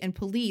 faculty, and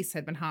police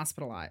had been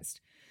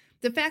hospitalized.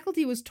 The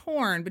faculty was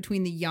torn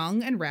between the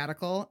young and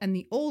radical and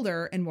the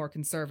older and more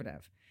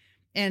conservative.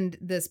 And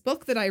this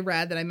book that I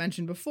read that I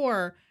mentioned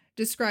before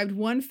described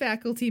one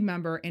faculty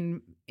member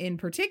in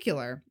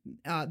particular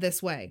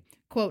this way,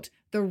 quote,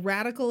 "the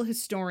radical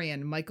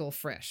historian Michael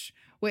Frisch,"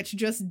 which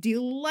just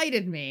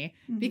delighted me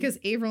because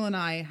Avril and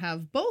I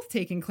have both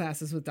taken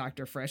classes with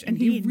Dr. Frisch, and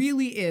Indeed. he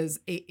really is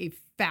a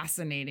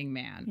fascinating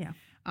man. Yeah.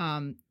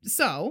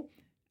 So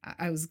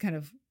I was kind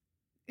of,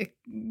 I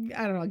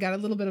don't know, got a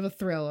little bit of a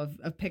thrill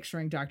of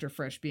picturing Dr.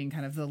 Frisch being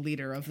kind of the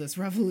leader of this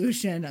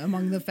revolution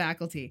among the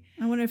faculty.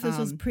 I wonder if this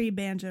was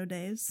pre-banjo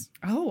days.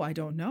 Oh, I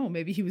don't know.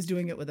 Maybe he was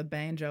doing it with a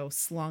banjo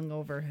slung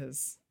over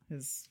his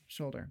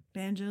shoulder.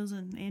 Banjos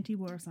and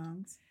anti-war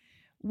songs.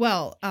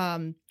 Well,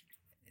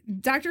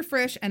 Dr.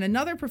 Frisch and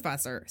another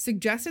professor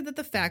suggested that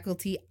the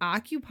faculty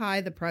occupy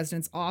the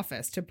president's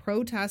office to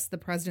protest the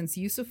president's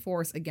use of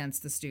force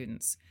against the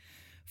students.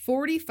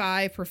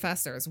 45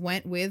 professors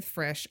went with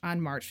Frisch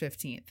on March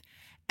 15th.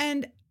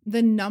 And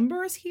the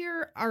numbers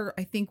here are,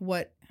 I think,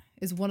 what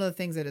is one of the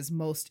things that is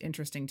most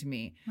interesting to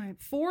me.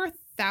 Right.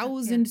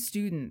 4,000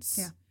 students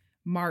Yeah.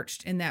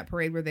 marched in that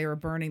parade where they were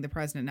burning the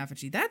president in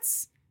effigy.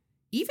 That's,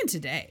 even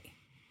today,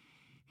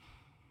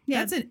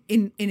 Yeah. that's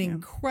an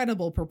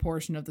incredible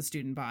proportion of the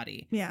student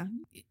body. Yeah.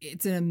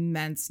 It's an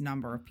immense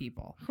number of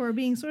people. Who are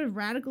being sort of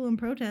radical and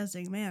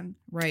protesting, man.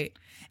 Right.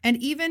 And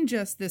even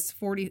just these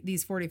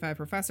 45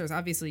 professors,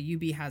 obviously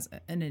UB has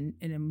an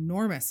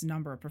enormous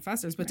number of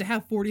professors, but to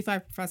have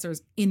 45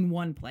 professors in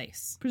one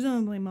place.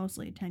 Presumably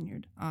mostly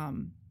tenured.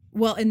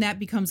 Well, and that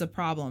becomes a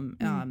problem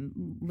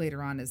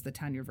later on as the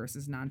tenure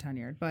versus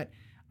non-tenured. But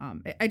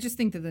I just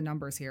think that the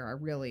numbers here are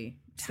really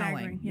telling.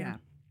 Staggering, yeah.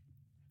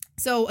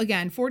 So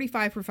again,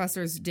 45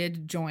 professors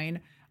did join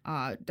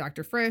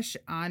Dr. Frisch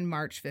on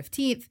March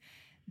 15th.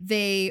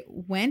 They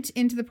went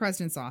into the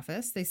president's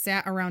office. They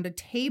sat around a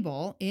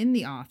table in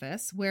the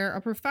office where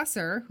a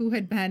professor who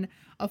had been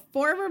a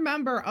former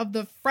member of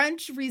the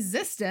French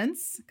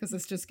Resistance, because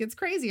this just gets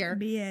crazier,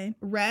 BA.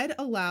 read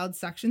aloud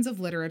sections of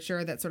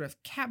literature that sort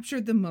of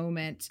captured the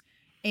moment.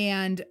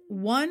 And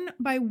one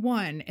by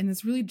one, in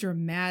this really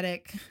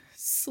dramatic,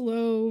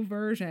 slow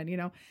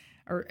version,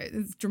 or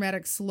this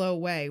dramatic, slow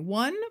way,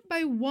 one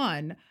by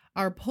one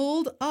are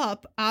pulled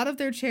up out of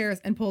their chairs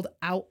and pulled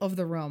out of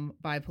the room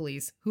by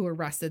police, who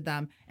arrested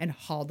them and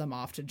hauled them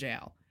off to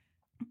jail.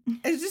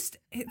 It's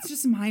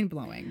just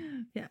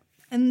mind-blowing. Yeah.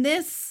 And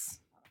this,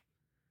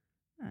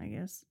 I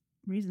guess,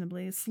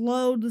 reasonably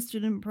slowed the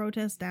student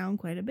protests down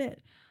quite a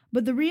bit.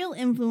 But the real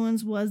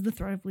influence was the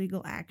threat of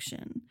legal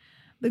action.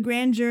 The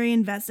grand jury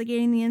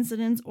investigating the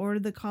incidents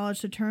ordered the college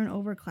to turn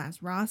over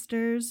class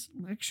rosters,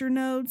 lecture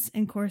notes,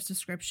 and course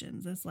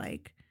descriptions. It's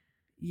like,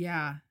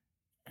 Yeah.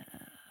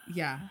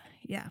 yeah.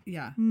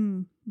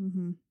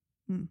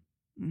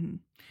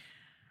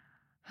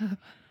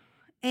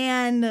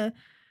 And the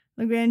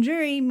grand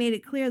jury made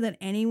it clear that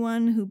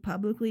anyone who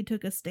publicly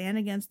took a stand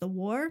against the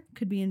war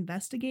could be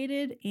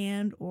investigated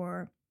and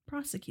or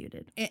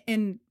prosecuted.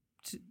 And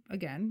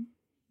again,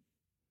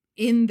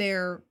 in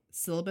their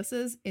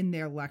syllabuses, in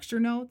their lecture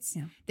notes,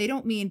 they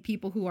don't mean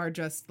people who are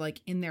just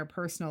like in their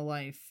personal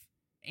life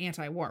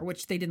anti-war,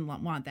 which they didn't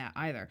want that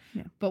either.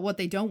 Yeah. But what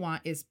they don't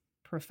want is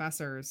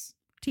professors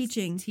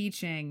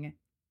teaching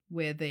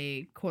with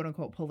a quote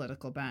unquote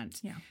political bent.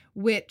 Yeah.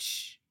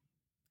 Which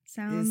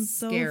sounds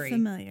so scary.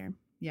 familiar.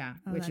 Yeah,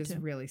 Oh, which that is too.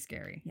 really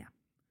scary. Yeah.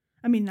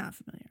 I mean, not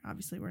familiar.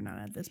 Obviously, we're not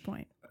at this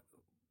point.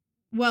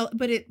 Well,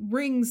 but it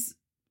rings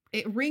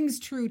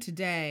true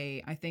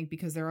today, I think,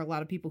 because there are a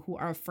lot of people who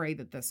are afraid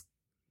that this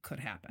could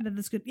happen. That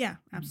this could, yeah,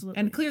 absolutely.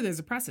 And clearly there's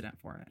a precedent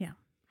for it. Yeah.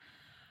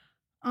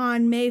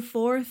 On May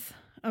 4th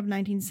of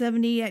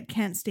 1970 at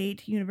Kent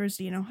State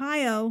University in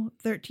Ohio,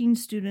 13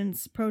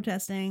 students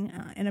protesting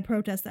in a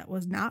protest that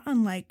was not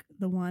unlike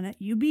the one at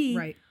UB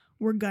Right.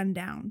 were gunned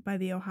down by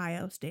the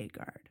Ohio State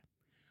Guard.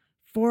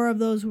 4 of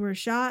those who were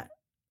shot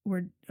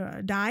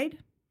died.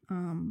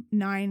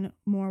 9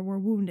 more were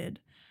wounded.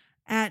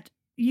 At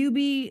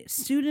UB,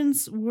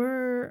 students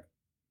were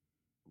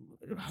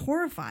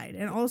horrified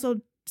and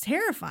also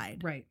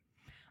terrified. Right.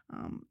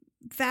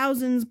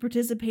 Thousands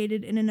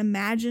participated in an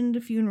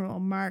imagined funeral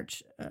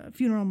march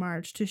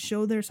to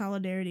show their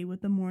solidarity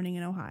with the mourning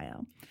in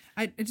Ohio.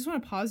 I just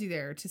want to pause you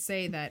there to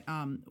say that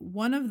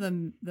one of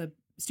the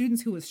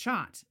students who was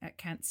shot at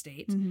Kent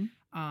State,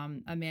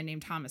 a man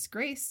named Thomas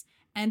Grace,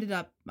 ended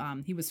up,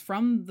 he was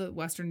from the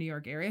Western New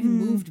York area. He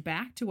moved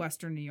back to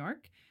Western New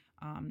York,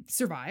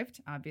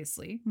 survived,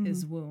 obviously,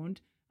 his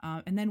wound,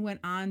 and then went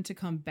on to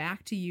come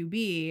back to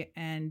UB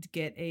and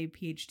get a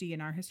PhD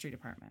in our history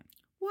department.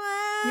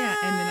 What? Yeah,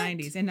 in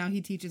the 90s. And now he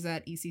teaches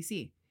at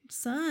ECC.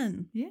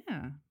 Son. Yeah.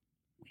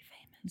 We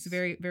famous. He's a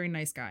very, very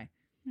nice guy.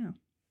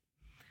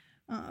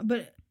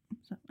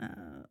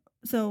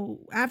 So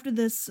after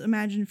this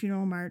imagined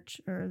funeral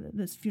march,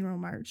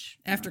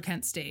 After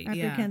Kent State.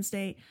 Kent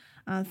State,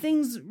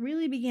 things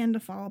really began to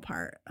fall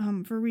apart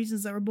for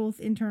reasons that were both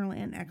internal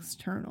and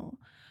external.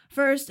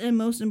 First, and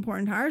most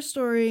important to our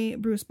story,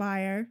 Bruce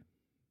Baer,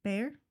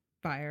 the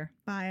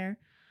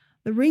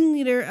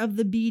ringleader of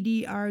the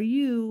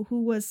BDRU,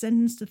 who was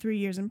sentenced to 3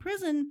 years in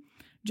prison,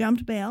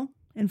 jumped bail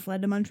and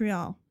fled to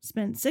Montreal,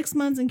 spent 6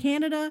 months in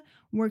Canada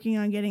working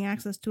on getting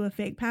access to a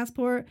fake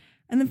passport,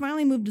 and then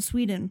finally moved to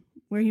Sweden,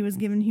 where he was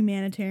given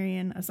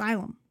humanitarian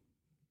asylum.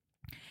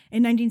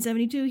 In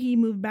 1972, he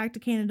moved back to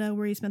Canada,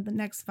 where he spent the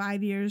next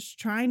 5 years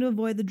trying to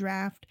avoid the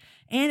draft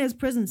and his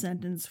prison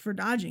sentence for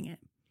dodging it.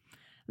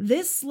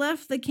 This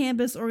left the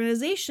campus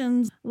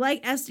organizations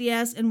like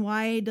SDS and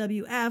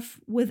YAWF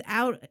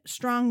without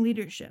strong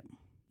leadership.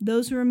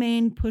 Those who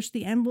remained pushed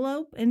the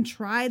envelope and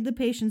tried the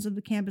patience of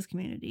the campus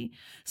community,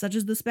 such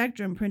as the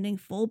Spectrum printing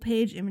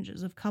full-page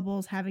images of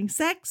couples having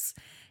sex,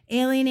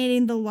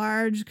 alienating the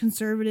large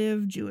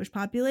conservative Jewish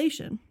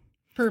population.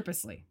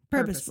 Purposely.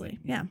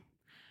 Yeah.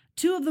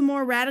 2 of the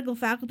more radical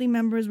faculty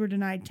members were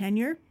denied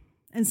tenure,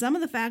 and some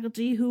of the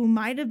faculty who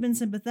might have been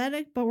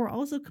sympathetic but were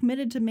also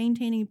committed to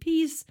maintaining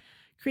peace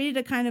created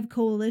a kind of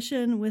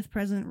coalition with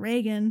President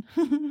Reagan.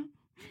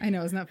 I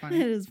know, isn't that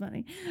funny? It is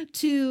funny.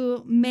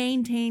 To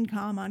maintain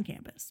calm on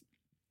campus.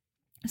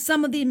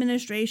 Some of the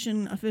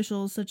administration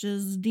officials, such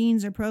as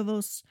deans or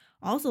provosts,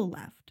 also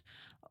left.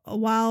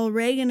 While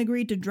Reagan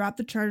agreed to drop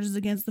the charges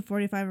against the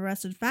 45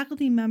 arrested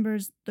faculty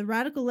members, the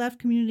radical left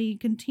community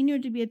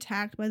continued to be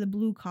attacked by the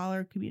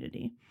blue-collar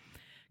community.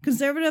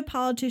 Conservative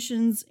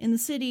politicians in the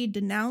city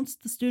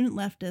denounced the student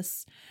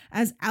leftists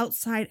as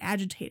outside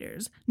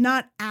agitators,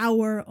 not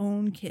our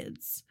own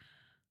kids.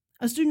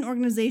 A student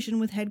organization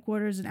with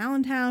headquarters in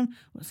Allentown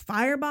was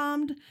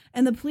firebombed,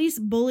 and the police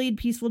bullied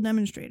peaceful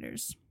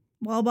demonstrators.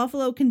 While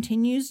Buffalo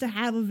continues to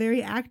have a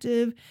very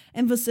active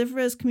and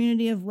vociferous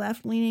community of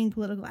left-leaning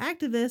political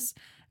activists,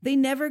 they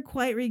never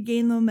quite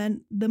regained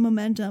the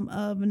momentum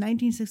of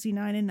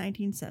 1969 and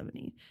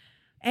 1970.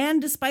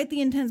 And despite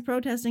the intense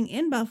protesting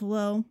in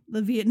Buffalo,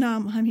 because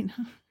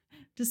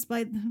Buffalo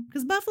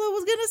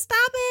was going to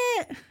stop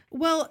it.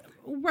 Well,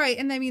 right.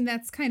 And I mean,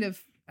 that's kind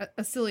of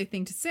a silly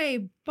thing to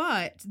say,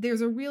 but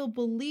there's a real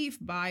belief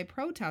by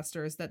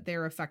protesters that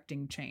they're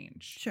affecting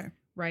change. Sure.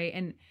 Right.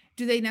 And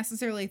do they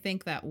necessarily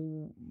think that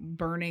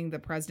burning the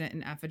president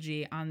in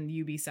effigy on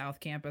UB South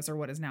campus, or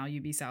what is now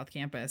UB South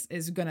campus,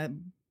 is going to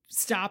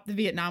stop the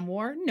Vietnam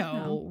War?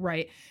 No.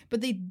 Right.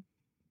 But they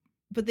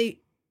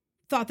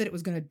thought that it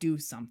was going to do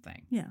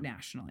something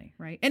nationally.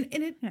 Right. And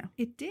it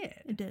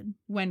did. It did.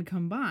 When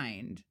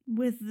combined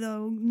with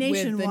the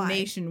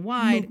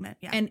nationwide movement.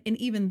 Yeah. And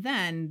even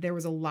then there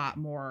was a lot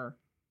more.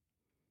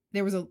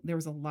 There was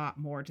a lot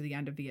more to the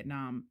end of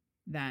Vietnam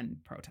than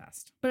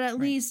protest. But at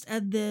least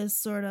at this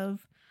sort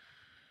of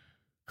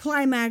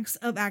climax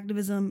of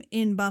activism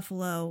in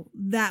Buffalo,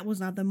 that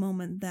was not the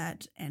moment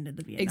that ended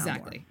the Vietnam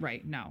War.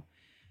 Right. No.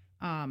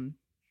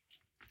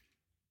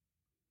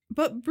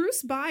 But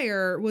Bruce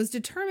Baer was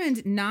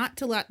determined not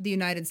to let the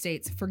United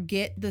States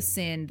forget the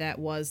sin that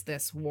was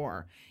this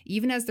war,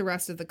 even as the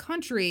rest of the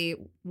country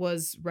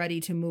was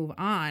ready to move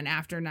on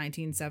after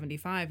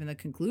 1975 and the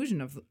conclusion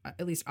of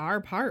at least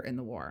our part in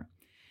the war.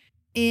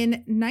 In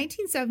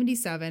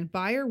 1977,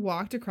 Baer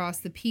walked across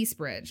the Peace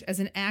Bridge as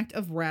an act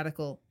of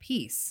radical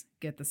peace.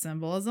 Get the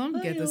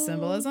symbolism? Get the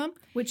symbolism?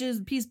 Which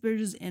is Peace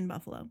Bridges in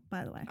Buffalo,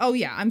 by the way. Oh,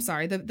 yeah. I'm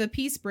sorry. The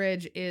Peace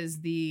Bridge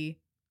is the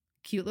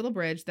cute little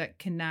bridge that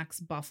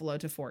connects Buffalo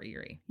to Fort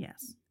Erie.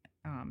 Yes.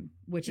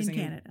 Which is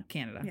in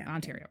Canada, yeah.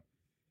 Ontario.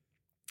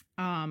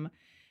 And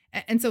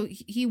so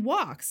he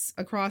walks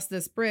across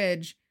this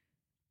bridge,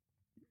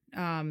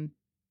 and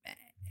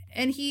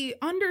he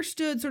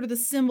understood sort of the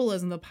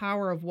symbolism, the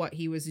power of what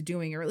he was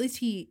doing, or at least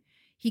he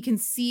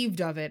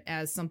conceived of it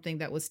as something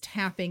that was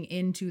tapping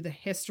into the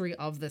history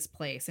of this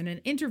place. In an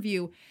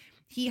interview,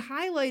 he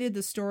highlighted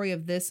the story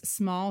of this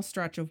small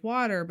stretch of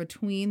water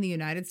between the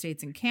United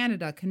States and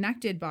Canada,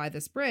 connected by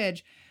this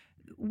bridge,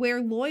 where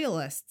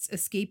loyalists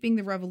escaping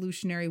the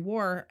Revolutionary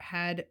War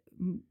had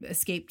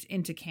escaped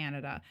into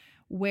Canada,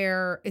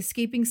 where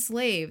escaping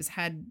slaves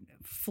had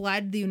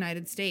fled the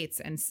United States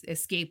and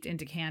escaped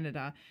into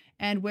Canada,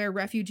 and where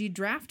refugee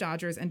draft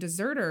dodgers and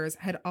deserters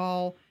had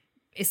all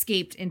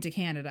escaped into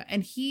Canada.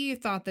 And he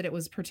thought that it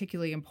was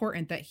particularly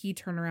important that he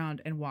turn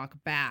around and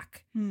walk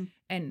back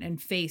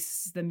and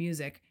face the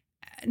music,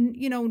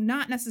 you know,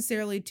 not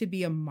necessarily to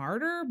be a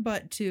martyr,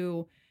 but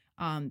to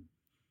kind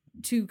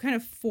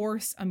of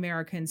force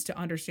Americans to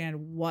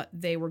understand what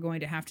they were going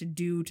to have to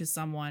do to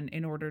someone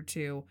in order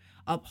to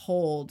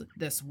uphold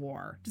this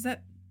war. Does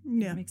that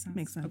make sense?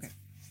 Makes sense. Okay.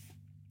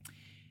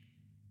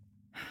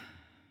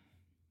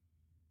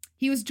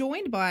 He was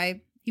joined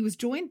by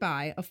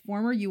a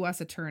former U.S.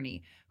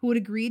 attorney who had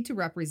agreed to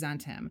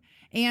represent him,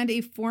 and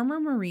a former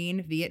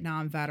Marine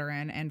Vietnam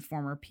veteran and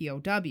former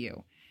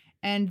POW.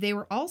 And they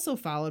were also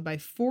followed by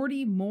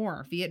 40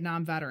 more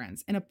Vietnam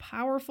veterans in a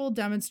powerful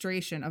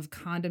demonstration of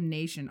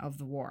condemnation of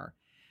the war.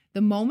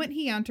 The moment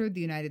he entered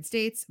the United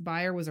States,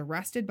 Byer was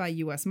arrested by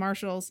U.S.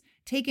 Marshals,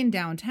 taken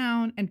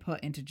downtown, and put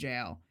into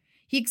jail.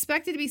 He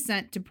expected to be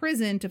sent to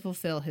prison to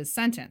fulfill his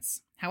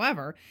sentence.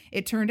 However,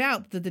 it turned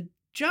out that the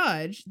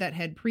judge that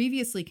had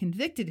previously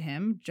convicted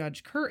him,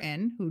 Judge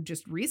Curtin, who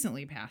just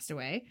recently passed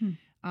away,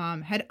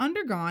 had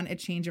undergone a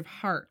change of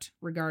heart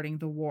regarding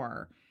the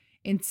war.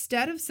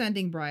 Instead of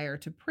sending Byer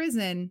to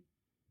prison,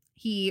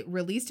 he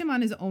released him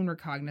on his own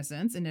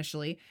recognizance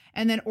initially,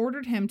 and then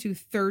ordered him to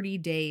 30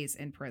 days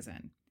in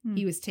prison.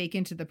 He was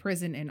taken to the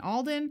prison in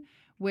Alden,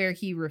 where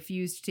he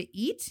refused to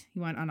eat. He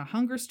went on a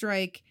hunger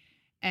strike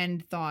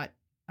and thought,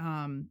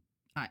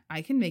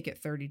 I can make it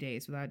 30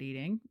 days without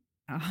eating.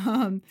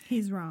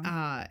 He's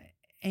wrong.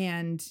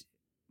 And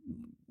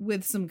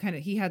with some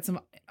he had some,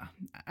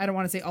 I don't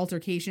want to say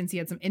altercations. He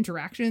had some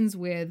interactions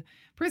with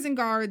prison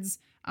guards,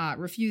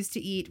 refused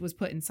to eat, was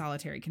put in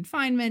solitary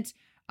confinement.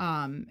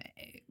 I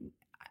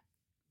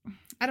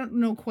don't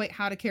know quite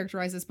how to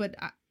characterize this, but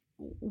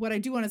what I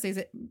do want to say is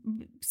it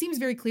seems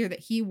very clear that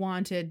he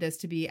wanted this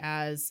to be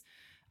as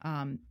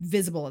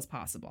visible as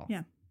possible.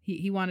 Yeah.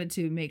 He wanted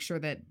to make sure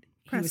that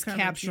he was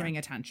capturing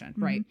attention.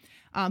 Mm-hmm. Right.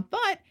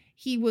 But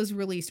he was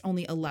released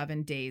only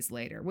 11 days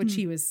later, which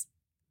he was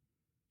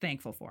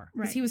thankful for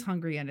because he was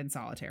hungry and in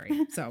solitary.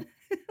 So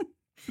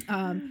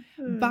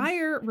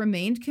Byer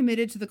remained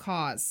committed to the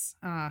cause,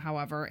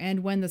 however,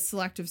 and when the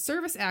Selective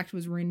Service Act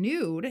was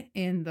renewed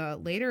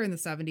later in the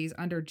 70s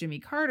under Jimmy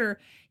Carter,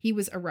 he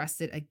was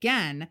arrested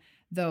again,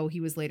 though he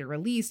was later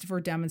released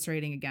for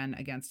demonstrating again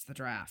against the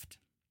draft.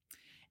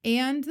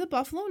 And the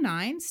Buffalo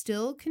Nine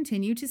still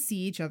continue to see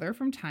each other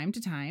from time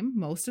to time.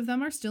 Most of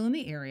them are still in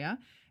the area.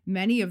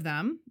 Most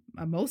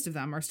of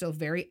them are still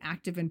very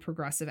active in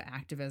progressive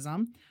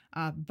activism.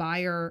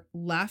 Byer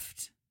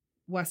left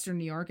Western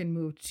New York and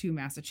moved to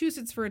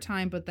Massachusetts for a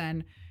time, but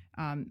then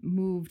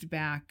moved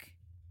back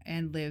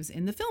and lives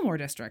in the Fillmore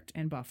district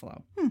in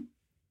Buffalo.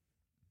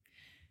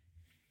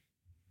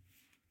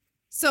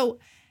 So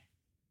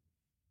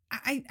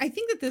I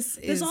think that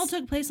this all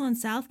took place on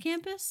South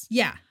Campus?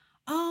 Yeah.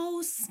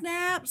 Oh,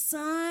 snap,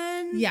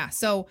 son. Yeah.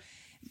 So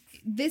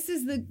this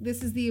is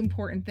the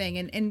important thing.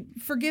 And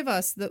forgive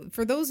us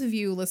for those of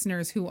you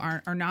listeners who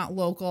are not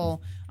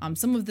local.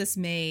 Some of this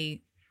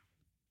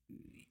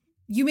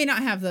you may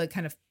not have the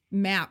kind of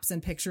maps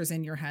and pictures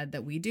in your head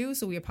that we do.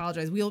 So we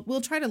apologize.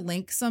 We'll try to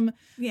link some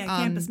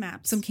campus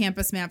maps. Some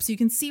campus maps so you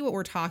can see what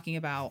we're talking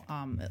about.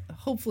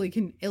 Hopefully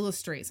can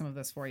illustrate some of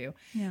this for you.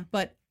 Yeah.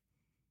 But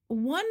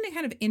one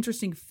kind of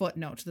interesting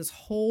footnote to this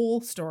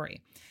whole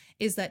story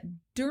is that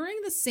during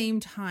the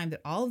same time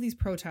that all of these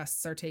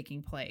protests are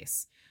taking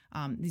place,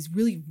 these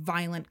really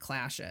violent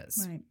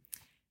clashes. Right.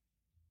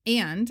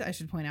 And I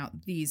should point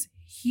out these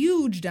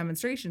huge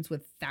demonstrations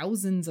with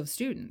thousands of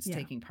students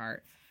taking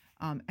part.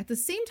 At the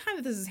same time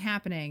that this is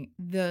happening,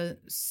 the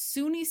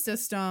SUNY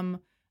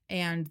system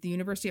and the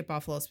University at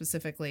Buffalo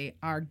specifically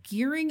are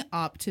gearing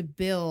up to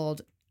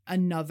build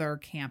another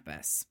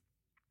campus.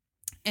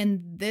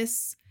 And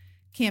this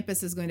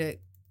campus is going to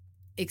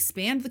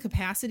expand the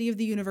capacity of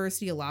the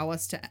university, allow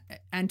us to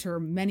enter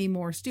many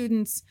more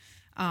students.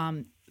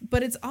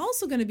 But it's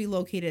also going to be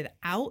located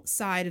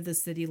outside of the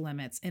city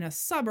limits in a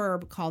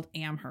suburb called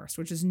Amherst,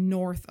 which is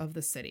north of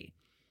the city.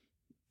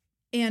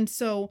 And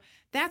so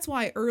that's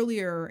why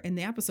earlier in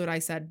the episode I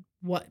said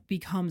what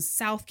becomes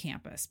South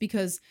Campus,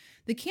 because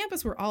the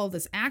campus where all of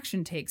this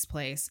action takes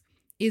place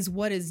is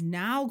what is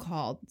now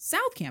called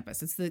South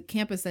Campus. It's the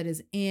campus that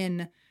is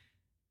in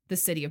the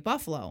city of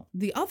Buffalo.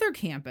 The other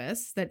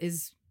campus that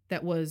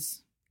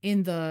was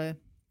in the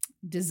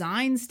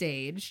design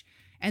stage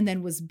and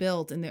then was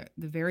built in the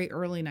very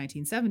early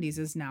 1970s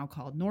is now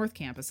called North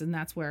Campus. And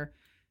that's where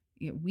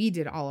we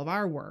did all of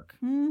our work.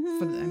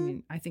 Mm-hmm.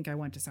 I think I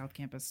went to South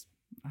Campus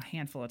a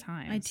handful of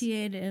times. I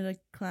TA'd in a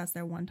class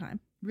there one time.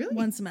 Really?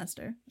 One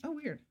semester. Oh,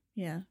 weird.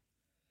 Yeah.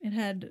 It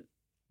had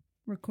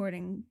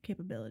recording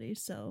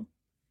capabilities, so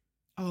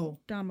Don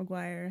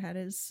McGuire had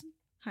his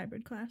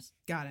hybrid class.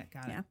 Got it.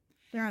 Yeah.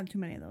 There aren't too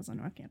many of those on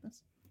North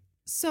Campus.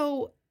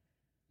 So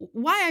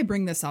why I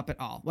bring this up at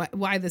all,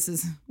 why this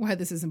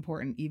is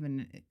important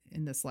even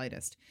in the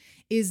slightest,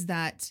 is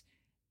that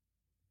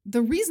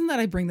the reason that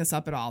I bring this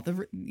up at all,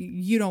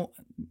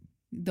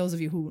 those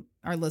of you who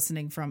are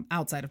listening from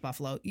outside of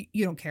Buffalo,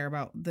 you don't care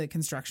about the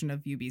construction of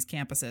UB's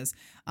campuses.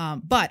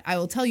 But I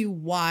will tell you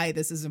why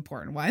this is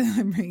important, why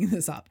I'm bringing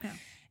this up,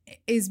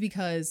 is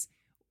because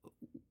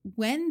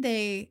when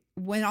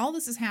all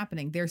this is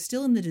happening, they're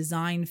still in the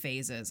design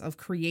phases of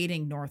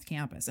creating North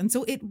Campus. And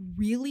so it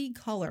really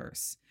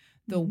colors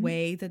the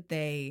way that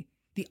the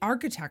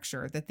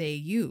architecture that they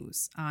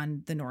use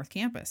on the North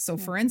Campus. So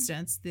for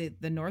instance,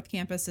 the North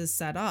Campus is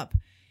set up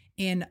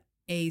in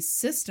a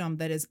system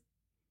that is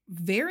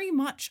very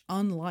much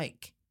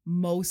unlike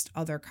most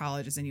other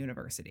colleges and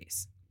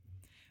universities,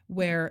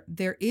 where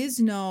there is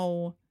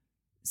no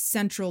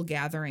central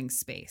gathering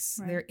space.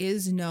 Right. There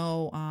is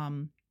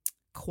no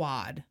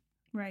quad,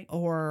 right,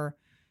 or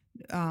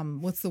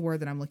what's the word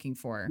that I'm looking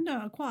for?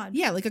 No, a quad.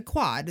 Yeah, like a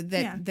quad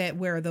Yeah. that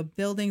where the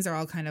buildings are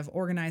all kind of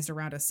organized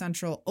around a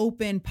central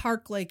open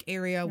park-like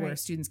area where Right.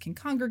 students can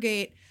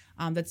congregate,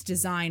 that's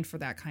designed for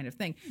that kind of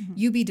thing. Mhm.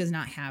 UB does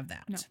not have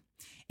that. No.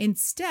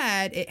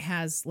 Instead, it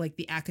has like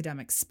the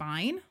academic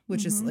spine,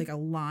 which is Mhm. like a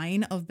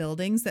line of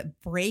buildings that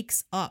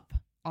breaks up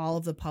all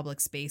of the public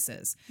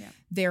spaces. Yeah.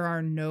 There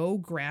are no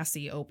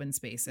grassy open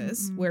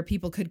spaces Mm-mm. where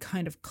people could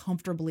kind of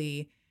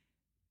comfortably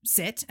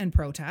sit and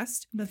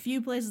protest. The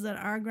few places that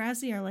are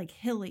grassy are like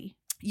hilly.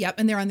 Yep,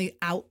 and they're on the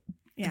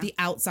Yeah. the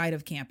outside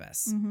of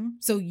campus. Mm-hmm.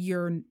 So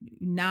you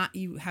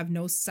have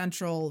no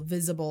central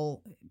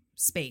visible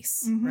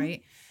space, Mhm.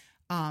 right?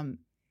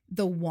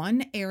 The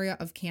one area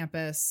of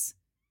campus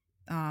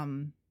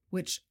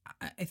which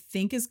I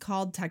think is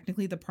called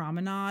technically the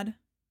promenade.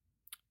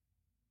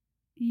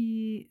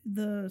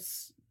 The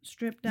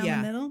strip down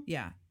Yeah. the middle?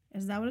 Yeah.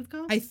 Is that what it's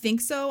called? I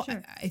think so.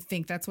 Sure. I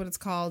think that's what it's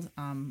called.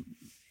 I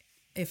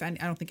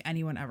don't think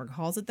anyone ever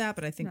calls it that,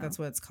 but I think No. that's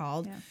what it's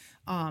called.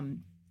 Yeah.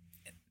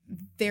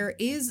 There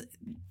is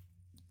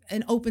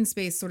an open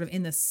space sort of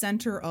in the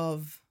center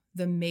of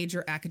the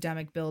major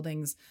academic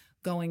buildings,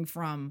 going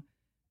from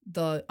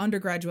the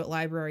undergraduate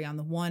library on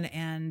the one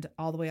end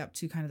all the way up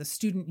to kind of the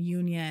student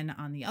union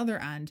on the other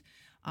end.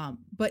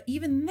 But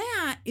even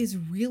that is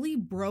really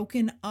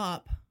broken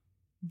up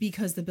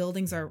because the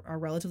buildings are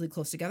relatively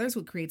close together.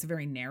 So it creates a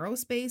very narrow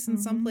space in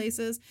some Mhm.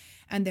 places.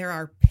 And there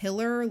are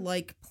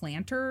pillar-like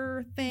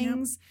planter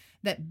things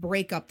that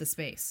break up the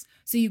space.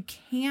 So you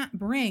can't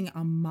bring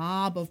a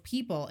mob of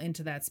people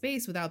into that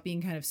space without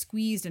being kind of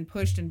squeezed and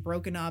pushed and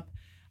broken up.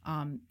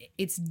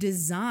 It's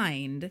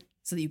designed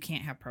so that you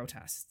can't have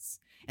protests.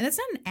 And that's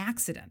not an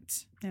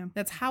accident. Yeah.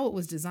 That's how it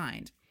was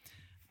designed.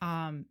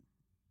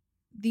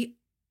 The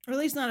Or at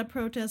least not a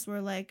protest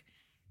where, like,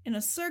 in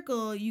a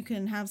circle, you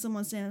can have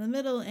someone stand in the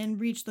middle and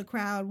reach the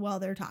crowd while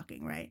they're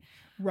talking, right?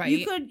 right.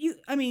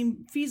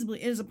 Feasibly,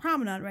 it is a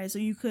promenade, right? So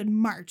you could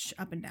march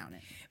up and down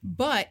it.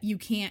 But you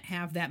can't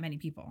have that many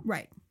people.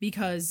 Right.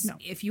 Because No.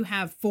 if you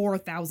have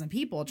 4,000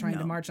 people trying to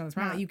No, march on this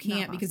promenade, not- you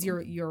can't not because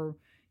possible. you're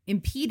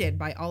impeded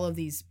by all of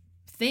these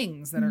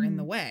things that are in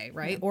the Mhm. way,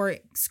 right? Yeah. Or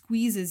it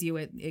squeezes you,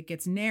 it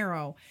gets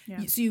narrow.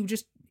 Yeah. So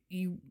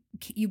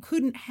you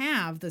couldn't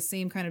have the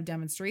same kind of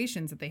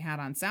demonstrations that they had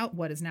on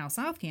what is now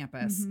South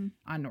Campus Mhm.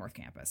 on North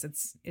Campus.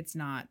 It's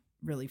not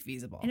really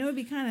feasible. And it would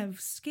be kind of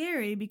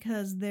scary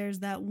because there's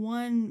that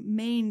one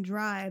main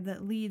drive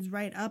that leads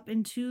right up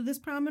into this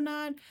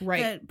promenade.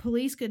 Right. That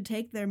police could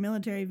take their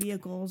military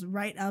vehicles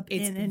right up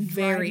It's in and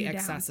very drive you down.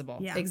 accessible.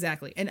 Yeah.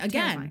 Exactly. And again,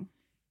 Terrifying.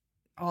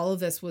 all of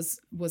this was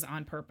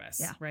on purpose,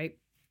 Yeah. right?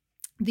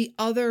 The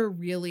other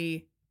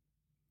really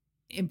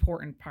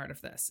important part of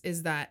this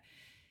is that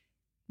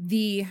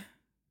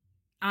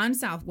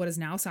what is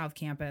now South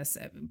Campus,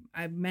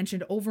 I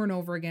mentioned over and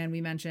over again,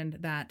 we mentioned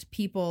that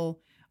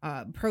people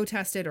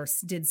protested or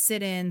did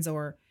sit-ins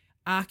or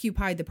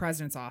occupied the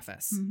president's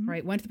office, Mhm.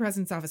 right? Went to the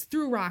president's office,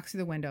 threw rocks through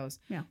the windows.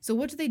 Yeah. So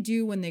what do they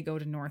do when they go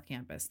to North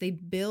Campus? They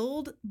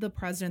build the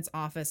president's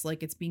office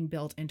like it's being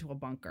built into a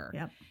bunker.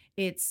 Yep.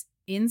 It's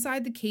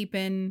inside the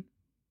Capon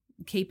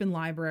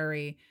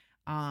Library.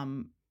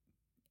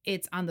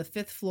 It's on the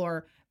 5th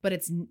floor, but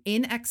it's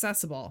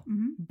inaccessible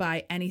Mhm.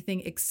 by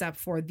anything except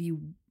for the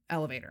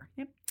elevator.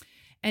 Yep.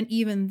 And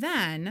even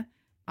then,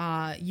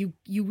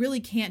 you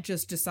really can't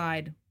just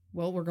decide,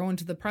 well, we're going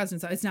to the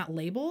president's office. It's not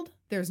labeled.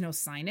 There's no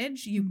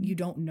signage. Mhm. You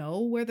don't know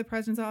where the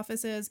president's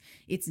office is.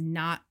 It's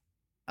not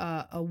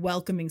a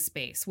welcoming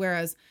space.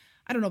 Whereas,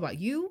 I don't know about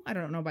you, I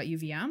don't know about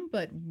UVM,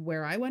 but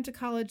where I went to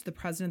college, the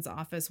president's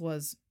office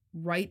was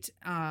right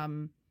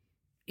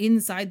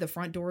inside the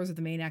front doors of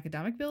the main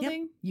academic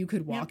building. You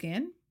could walk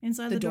in.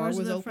 Inside The the, door doors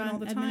was of the open front all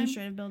the time.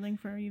 administrative building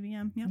for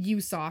UVM. Yep.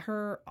 You saw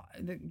her.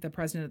 The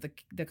president of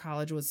the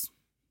college was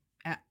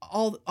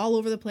all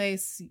over the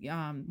place.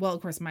 Well,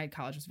 of course, my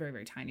college was very,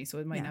 very tiny, so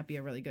it might Yeah. not be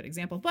a really good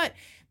example. But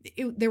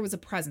there was a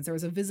presence. There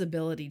was a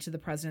visibility to the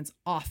president's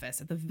office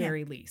at the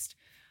very least.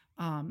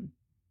 Heck,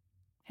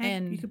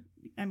 And- you could,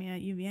 at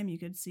UVM, you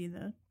could see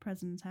the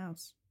president's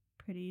house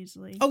pretty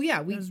easily. Oh yeah,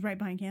 it was right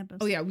behind campus.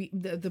 Oh yeah,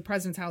 the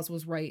president's house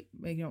was right,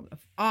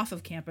 off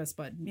of campus,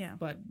 but Yeah,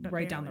 but but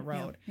right down the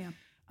barely. road. Yeah.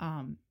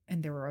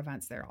 And there were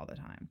events there all the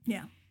time.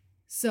 Yeah.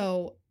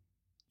 So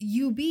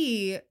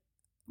UB,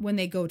 when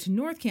they go to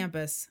North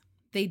Campus,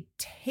 they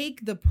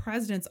take the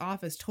president's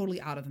office totally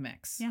out of the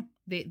mix. Yeah.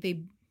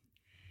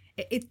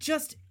 It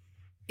just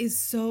is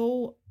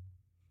so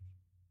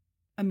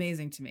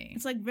amazing to me.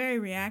 It's like very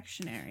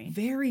reactionary.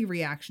 Very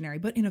reactionary,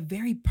 but in a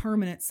very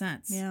permanent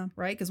sense. Yeah.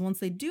 Right? Because once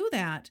they do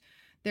that,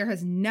 there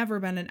has never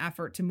been an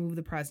effort to move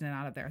the president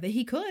out of there.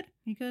 He could.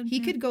 He could. He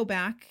yeah. could go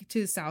back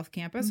to South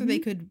Campus, or they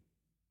could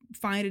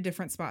find a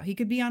different spot. He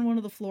could be on one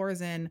of the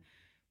floors in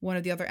one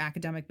of the other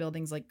academic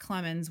buildings like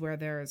Clemens, where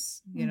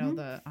there's,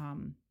 the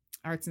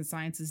arts and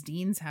sciences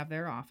deans have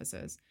their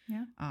offices.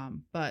 Yeah.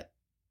 But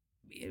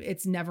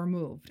it's never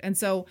moved. And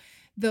so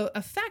the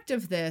effect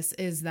of this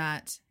is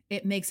that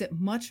it makes it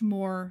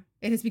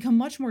has become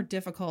much more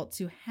difficult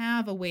to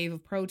have a wave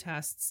of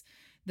protests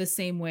the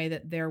same way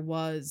that there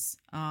was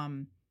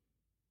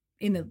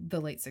in the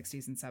late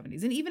 60s and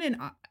 70s. And even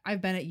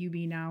I've been at UB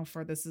now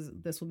for this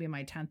will be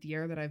my 10th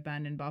year that I've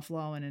been in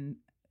Buffalo and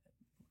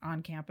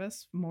on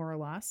campus, more or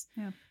less.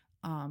 Yeah.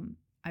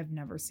 I've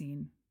never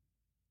seen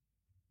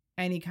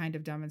any kind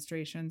of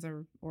demonstrations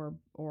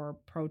or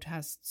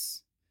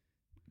protests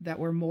that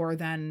were more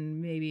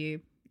than maybe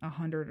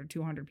 100 or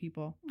 200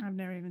 people. I've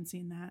never even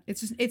seen that.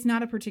 It's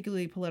not a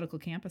particularly political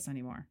campus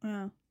anymore.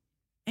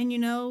 And you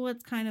know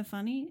what's kind of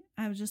funny?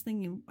 I was just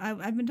thinking,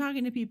 I've been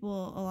talking to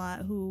people a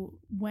lot who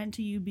went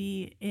to UB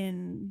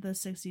in the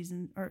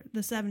 60s or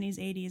the 70s,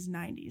 80s,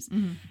 90s.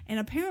 Mm-hmm. And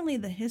apparently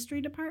the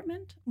history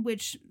department,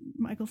 which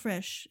Michael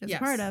Frisch is a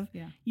part of,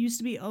 used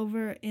to be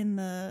over in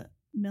the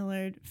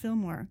Millard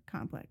Fillmore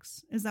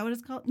complex. Is that what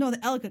it's called? No,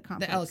 the Ellicott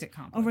complex. The Ellicott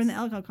complex. Over in the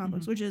Ellicott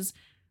complex, which is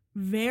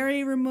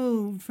very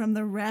removed from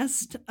the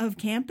rest of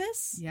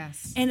campus.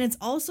 Yes. And it's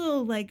also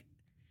like,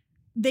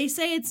 they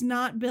say it's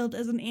not built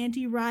as an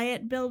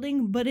anti-riot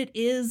building, but it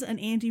is an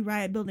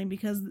anti-riot building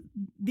because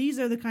these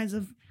are the kinds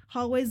of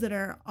hallways that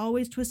are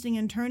always twisting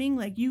and turning.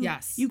 Like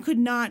you could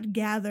not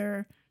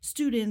gather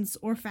students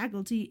or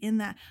faculty in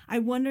that. I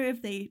wonder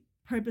if they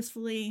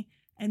purposefully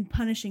and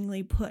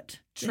punishingly put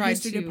the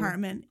history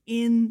department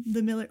in the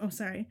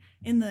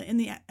in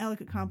the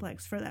Ellicott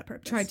complex for that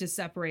purpose. Tried to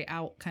separate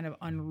out kind of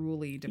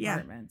unruly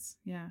departments.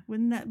 Yeah.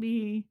 Wouldn't that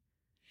be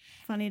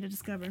funny to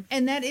discover?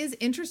 And that is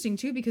interesting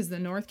too, because the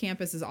North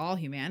Campus is all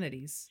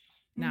humanities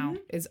now.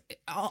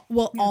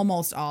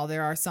 Almost all.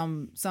 There are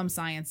some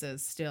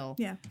sciences still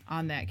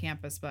on that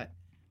campus, but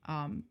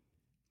a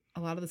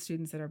lot of the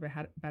students that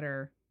are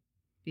better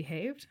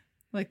behaved,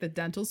 like the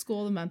dental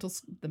school, the mental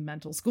school, the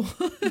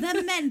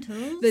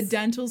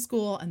dental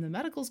school and the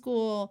medical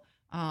school,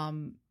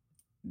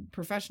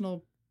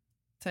 professional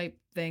type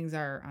things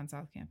are on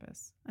South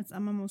Campus.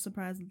 I'm almost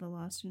surprised that the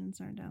law students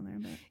aren't down there.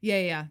 But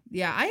yeah,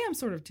 I am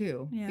sort of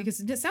too,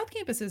 because South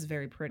Campus is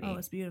very pretty. Oh,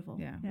 it's beautiful.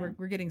 Yeah.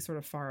 We're getting sort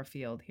of far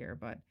afield here,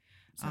 but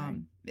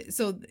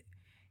so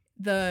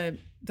the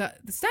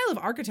style of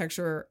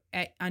architecture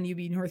on UB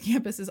North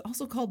Campus is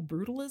also called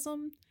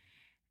brutalism.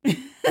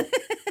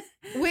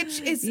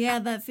 Which is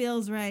that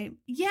feels right.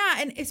 Yeah,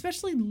 and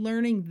especially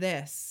learning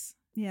this.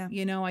 Yeah.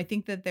 I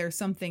think that there's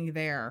something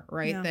there,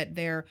 right? Yeah. That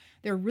they're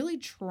really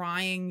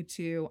trying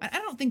to, I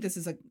don't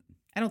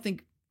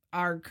think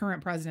our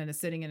current president is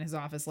sitting in his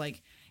office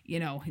like,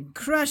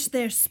 crush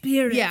their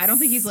spirits. Yeah, I don't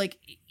think he's like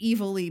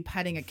evilly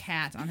petting a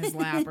cat on his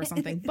lap or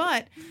something.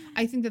 But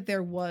I think that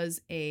there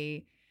was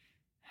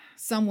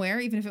somewhere,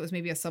 even if it was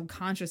maybe a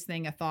subconscious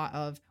thing, a thought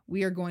of,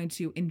 we are going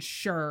to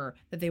ensure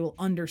that they will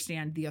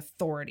understand the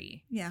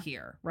authority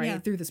here, right? Yeah.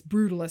 Through this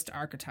brutalist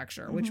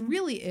architecture, which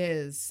really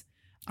is...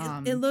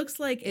 it looks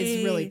like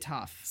it's really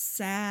tough,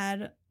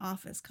 sad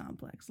office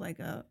complex, like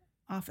a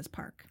office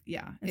park.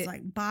 Yeah, it's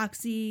like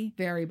boxy,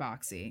 very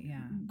boxy.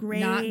 Yeah,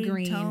 gray, not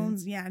green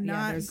tones. Yeah,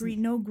 not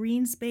green. No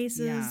green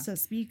spaces to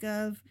speak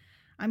of.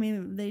 I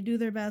mean, they do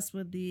their best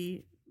with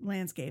the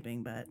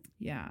landscaping, but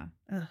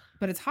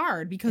but it's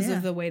hard because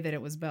of the way that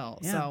it was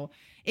built. Yeah. So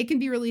it can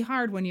be really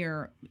hard when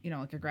you're,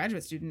 like a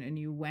graduate student and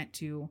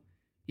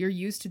you're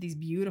used to these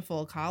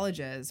beautiful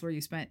colleges where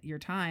you spent your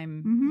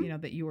time,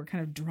 that you were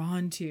kind of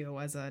drawn to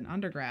as an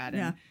undergrad,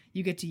 and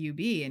you get to UB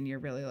and you're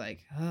really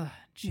like, oh,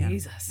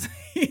 Jesus,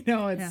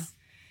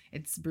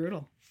 it's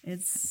brutal.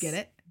 Get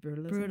it?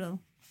 Brutalism. Brutal.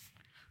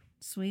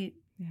 Sweet.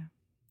 Yeah.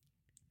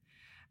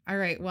 All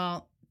right.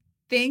 Well,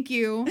 thank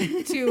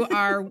you to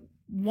our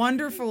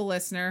wonderful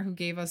listener who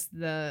gave us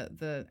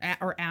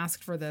or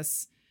asked for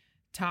this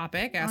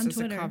topic, asked us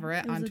to cover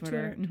it on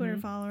Twitter. Twitter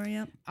follower.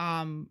 Yep.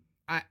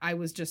 I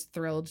was just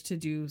thrilled to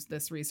do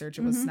this research.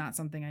 It was not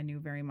something I knew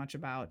very much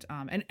about.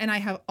 And I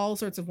have all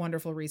sorts of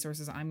wonderful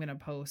resources I'm going to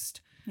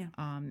post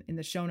in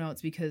the show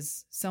notes,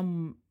 because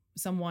someone,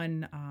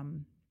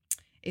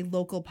 a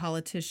local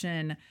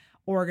politician,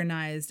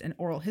 organized an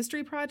oral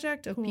history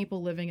project of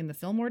people living in the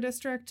Fillmore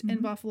district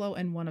in Buffalo.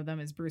 And one of them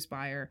is Bruce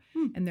Beyer.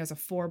 And there's a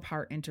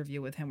 4-part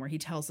interview with him where he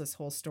tells this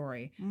whole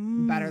story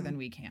better than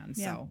we can.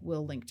 Yeah. So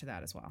we'll link to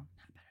that as well.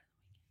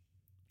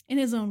 In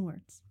his own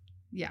words.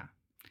 Yeah.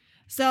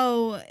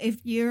 So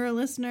if you're a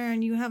listener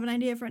and you have an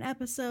idea for an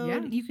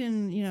episode, you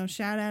can,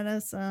 shout at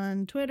us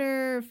on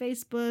Twitter,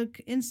 Facebook,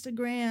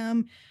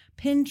 Instagram,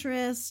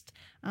 Pinterest.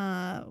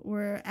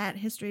 We're at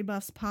History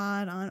Buffs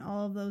Pod on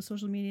all of those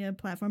social media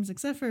platforms,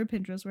 except for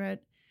Pinterest. We're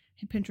at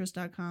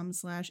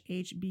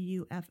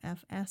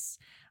pinterest.com/HBUFFS.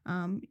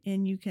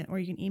 And you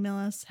can email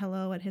us,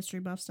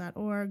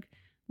 hello@historybuffs.org.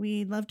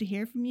 We'd love to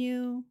hear from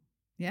you.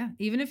 Yeah.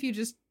 Even if you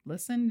just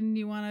listen and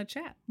you want to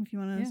chat. If you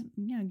want to,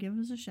 give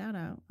us a shout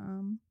out.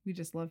 We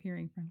just love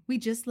hearing from you. We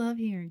just love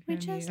hearing from you.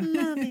 We just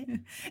love it.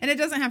 And it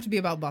doesn't have to be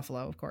about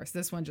Buffalo, of course.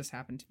 This one just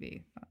happened to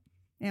be.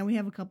 And we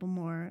have a couple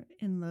more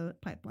in the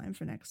pipeline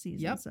for next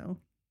season. Yep.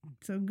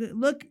 So good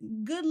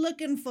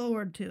looking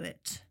forward to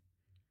it.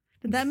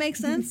 Did that make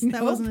sense? Nope.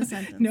 That wasn't a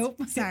sentence. Nope.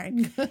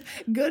 Sorry.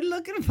 Good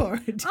looking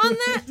forward to On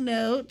that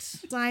note,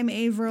 I'm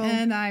Avril.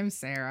 And I'm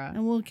Sarah.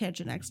 And we'll catch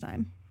you next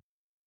time.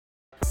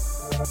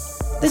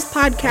 This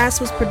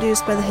podcast was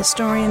produced by the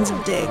historians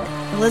of Dig,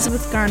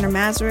 Elizabeth Garner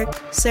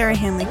Mazurek, Sarah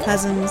Hanley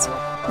Cousins,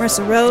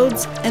 Marissa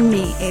Rhodes, and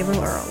me,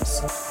 Averill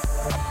Earls.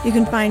 You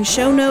can find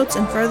show notes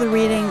and further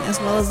reading, as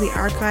well as the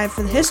archive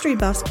for the History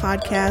Buffs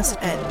podcast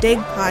at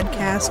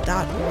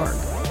digpodcast.org.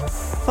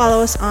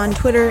 Follow us on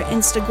Twitter,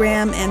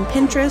 Instagram, and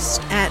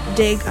Pinterest at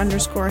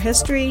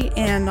dig_history,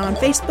 and on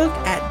Facebook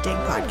at Dig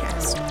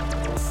Podcast.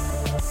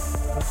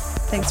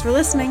 Thanks for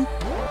listening.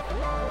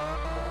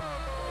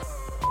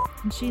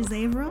 And she's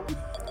Averill.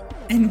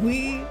 And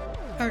we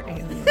are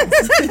aliens.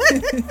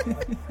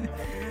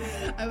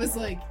 I was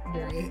like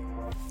very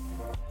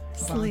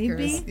sleepy.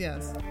 Bonkers.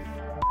 Yes.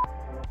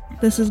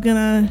 This is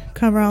gonna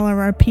cover all of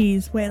our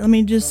P's. Wait, let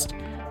me just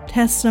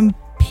test some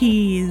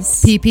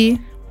P's. PP.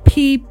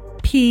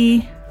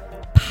 PP.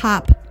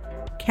 Pop.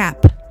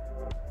 Cap.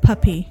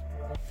 Puppy.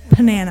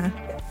 Banana.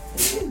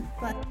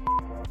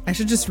 I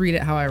should just read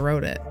it how I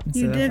wrote it.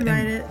 You did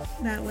write it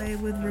that way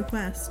with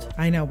request.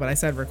 I know, but I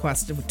said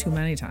request too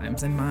many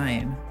times in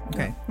mine.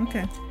 Okay. Oh,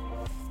 okay.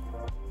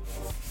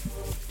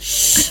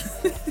 Shh.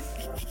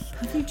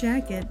 Puffy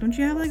jacket. Don't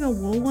you have like a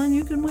wool one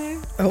you can wear?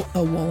 Oh,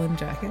 a woolen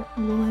jacket.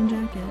 A woolen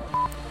jacket.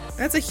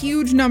 That's a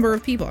huge number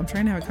of people. I'm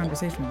trying to have a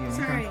conversation with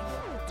you. Sorry.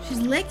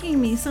 She's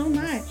licking me so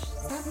much.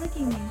 Stop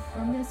licking me,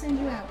 or I'm gonna send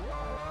you out.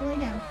 Lay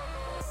down.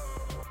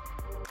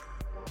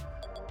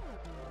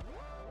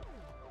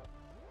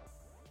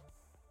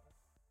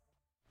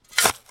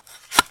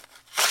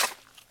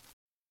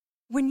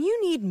 When you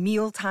need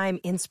mealtime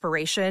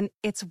inspiration,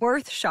 it's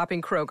worth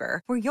shopping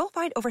Kroger, where you'll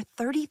find over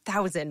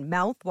 30,000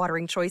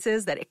 mouth-watering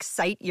choices that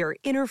excite your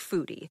inner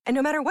foodie. And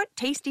no matter what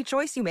tasty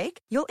choice you make,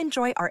 you'll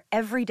enjoy our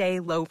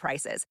everyday low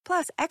prices,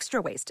 plus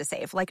extra ways to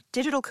save, like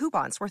digital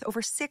coupons worth over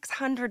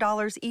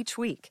 $600 each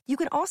week. You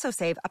can also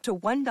save up to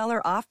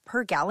 $1 off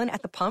per gallon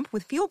at the pump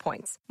with fuel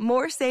points.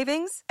 More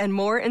savings and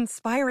more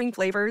inspiring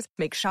flavors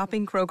make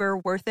shopping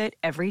Kroger worth it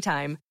every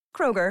time.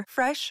 Kroger,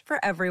 fresh for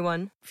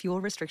everyone.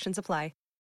 Fuel restrictions apply.